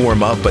received in the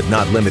form of, but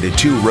not limited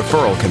to,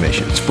 referral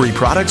commissions, free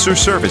products, or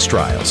service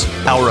trials.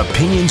 Our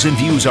opinions and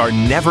views are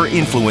never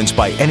influenced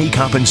by any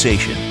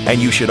compensation,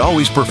 and you should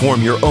always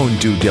perform your own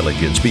due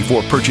diligence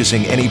before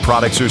purchasing any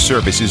products or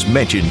services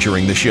mentioned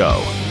during the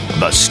show.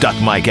 The Stuck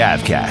Mike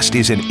Avcast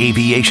is an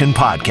aviation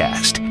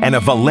podcast and a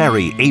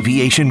Valeri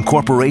Aviation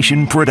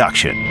Corporation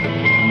production.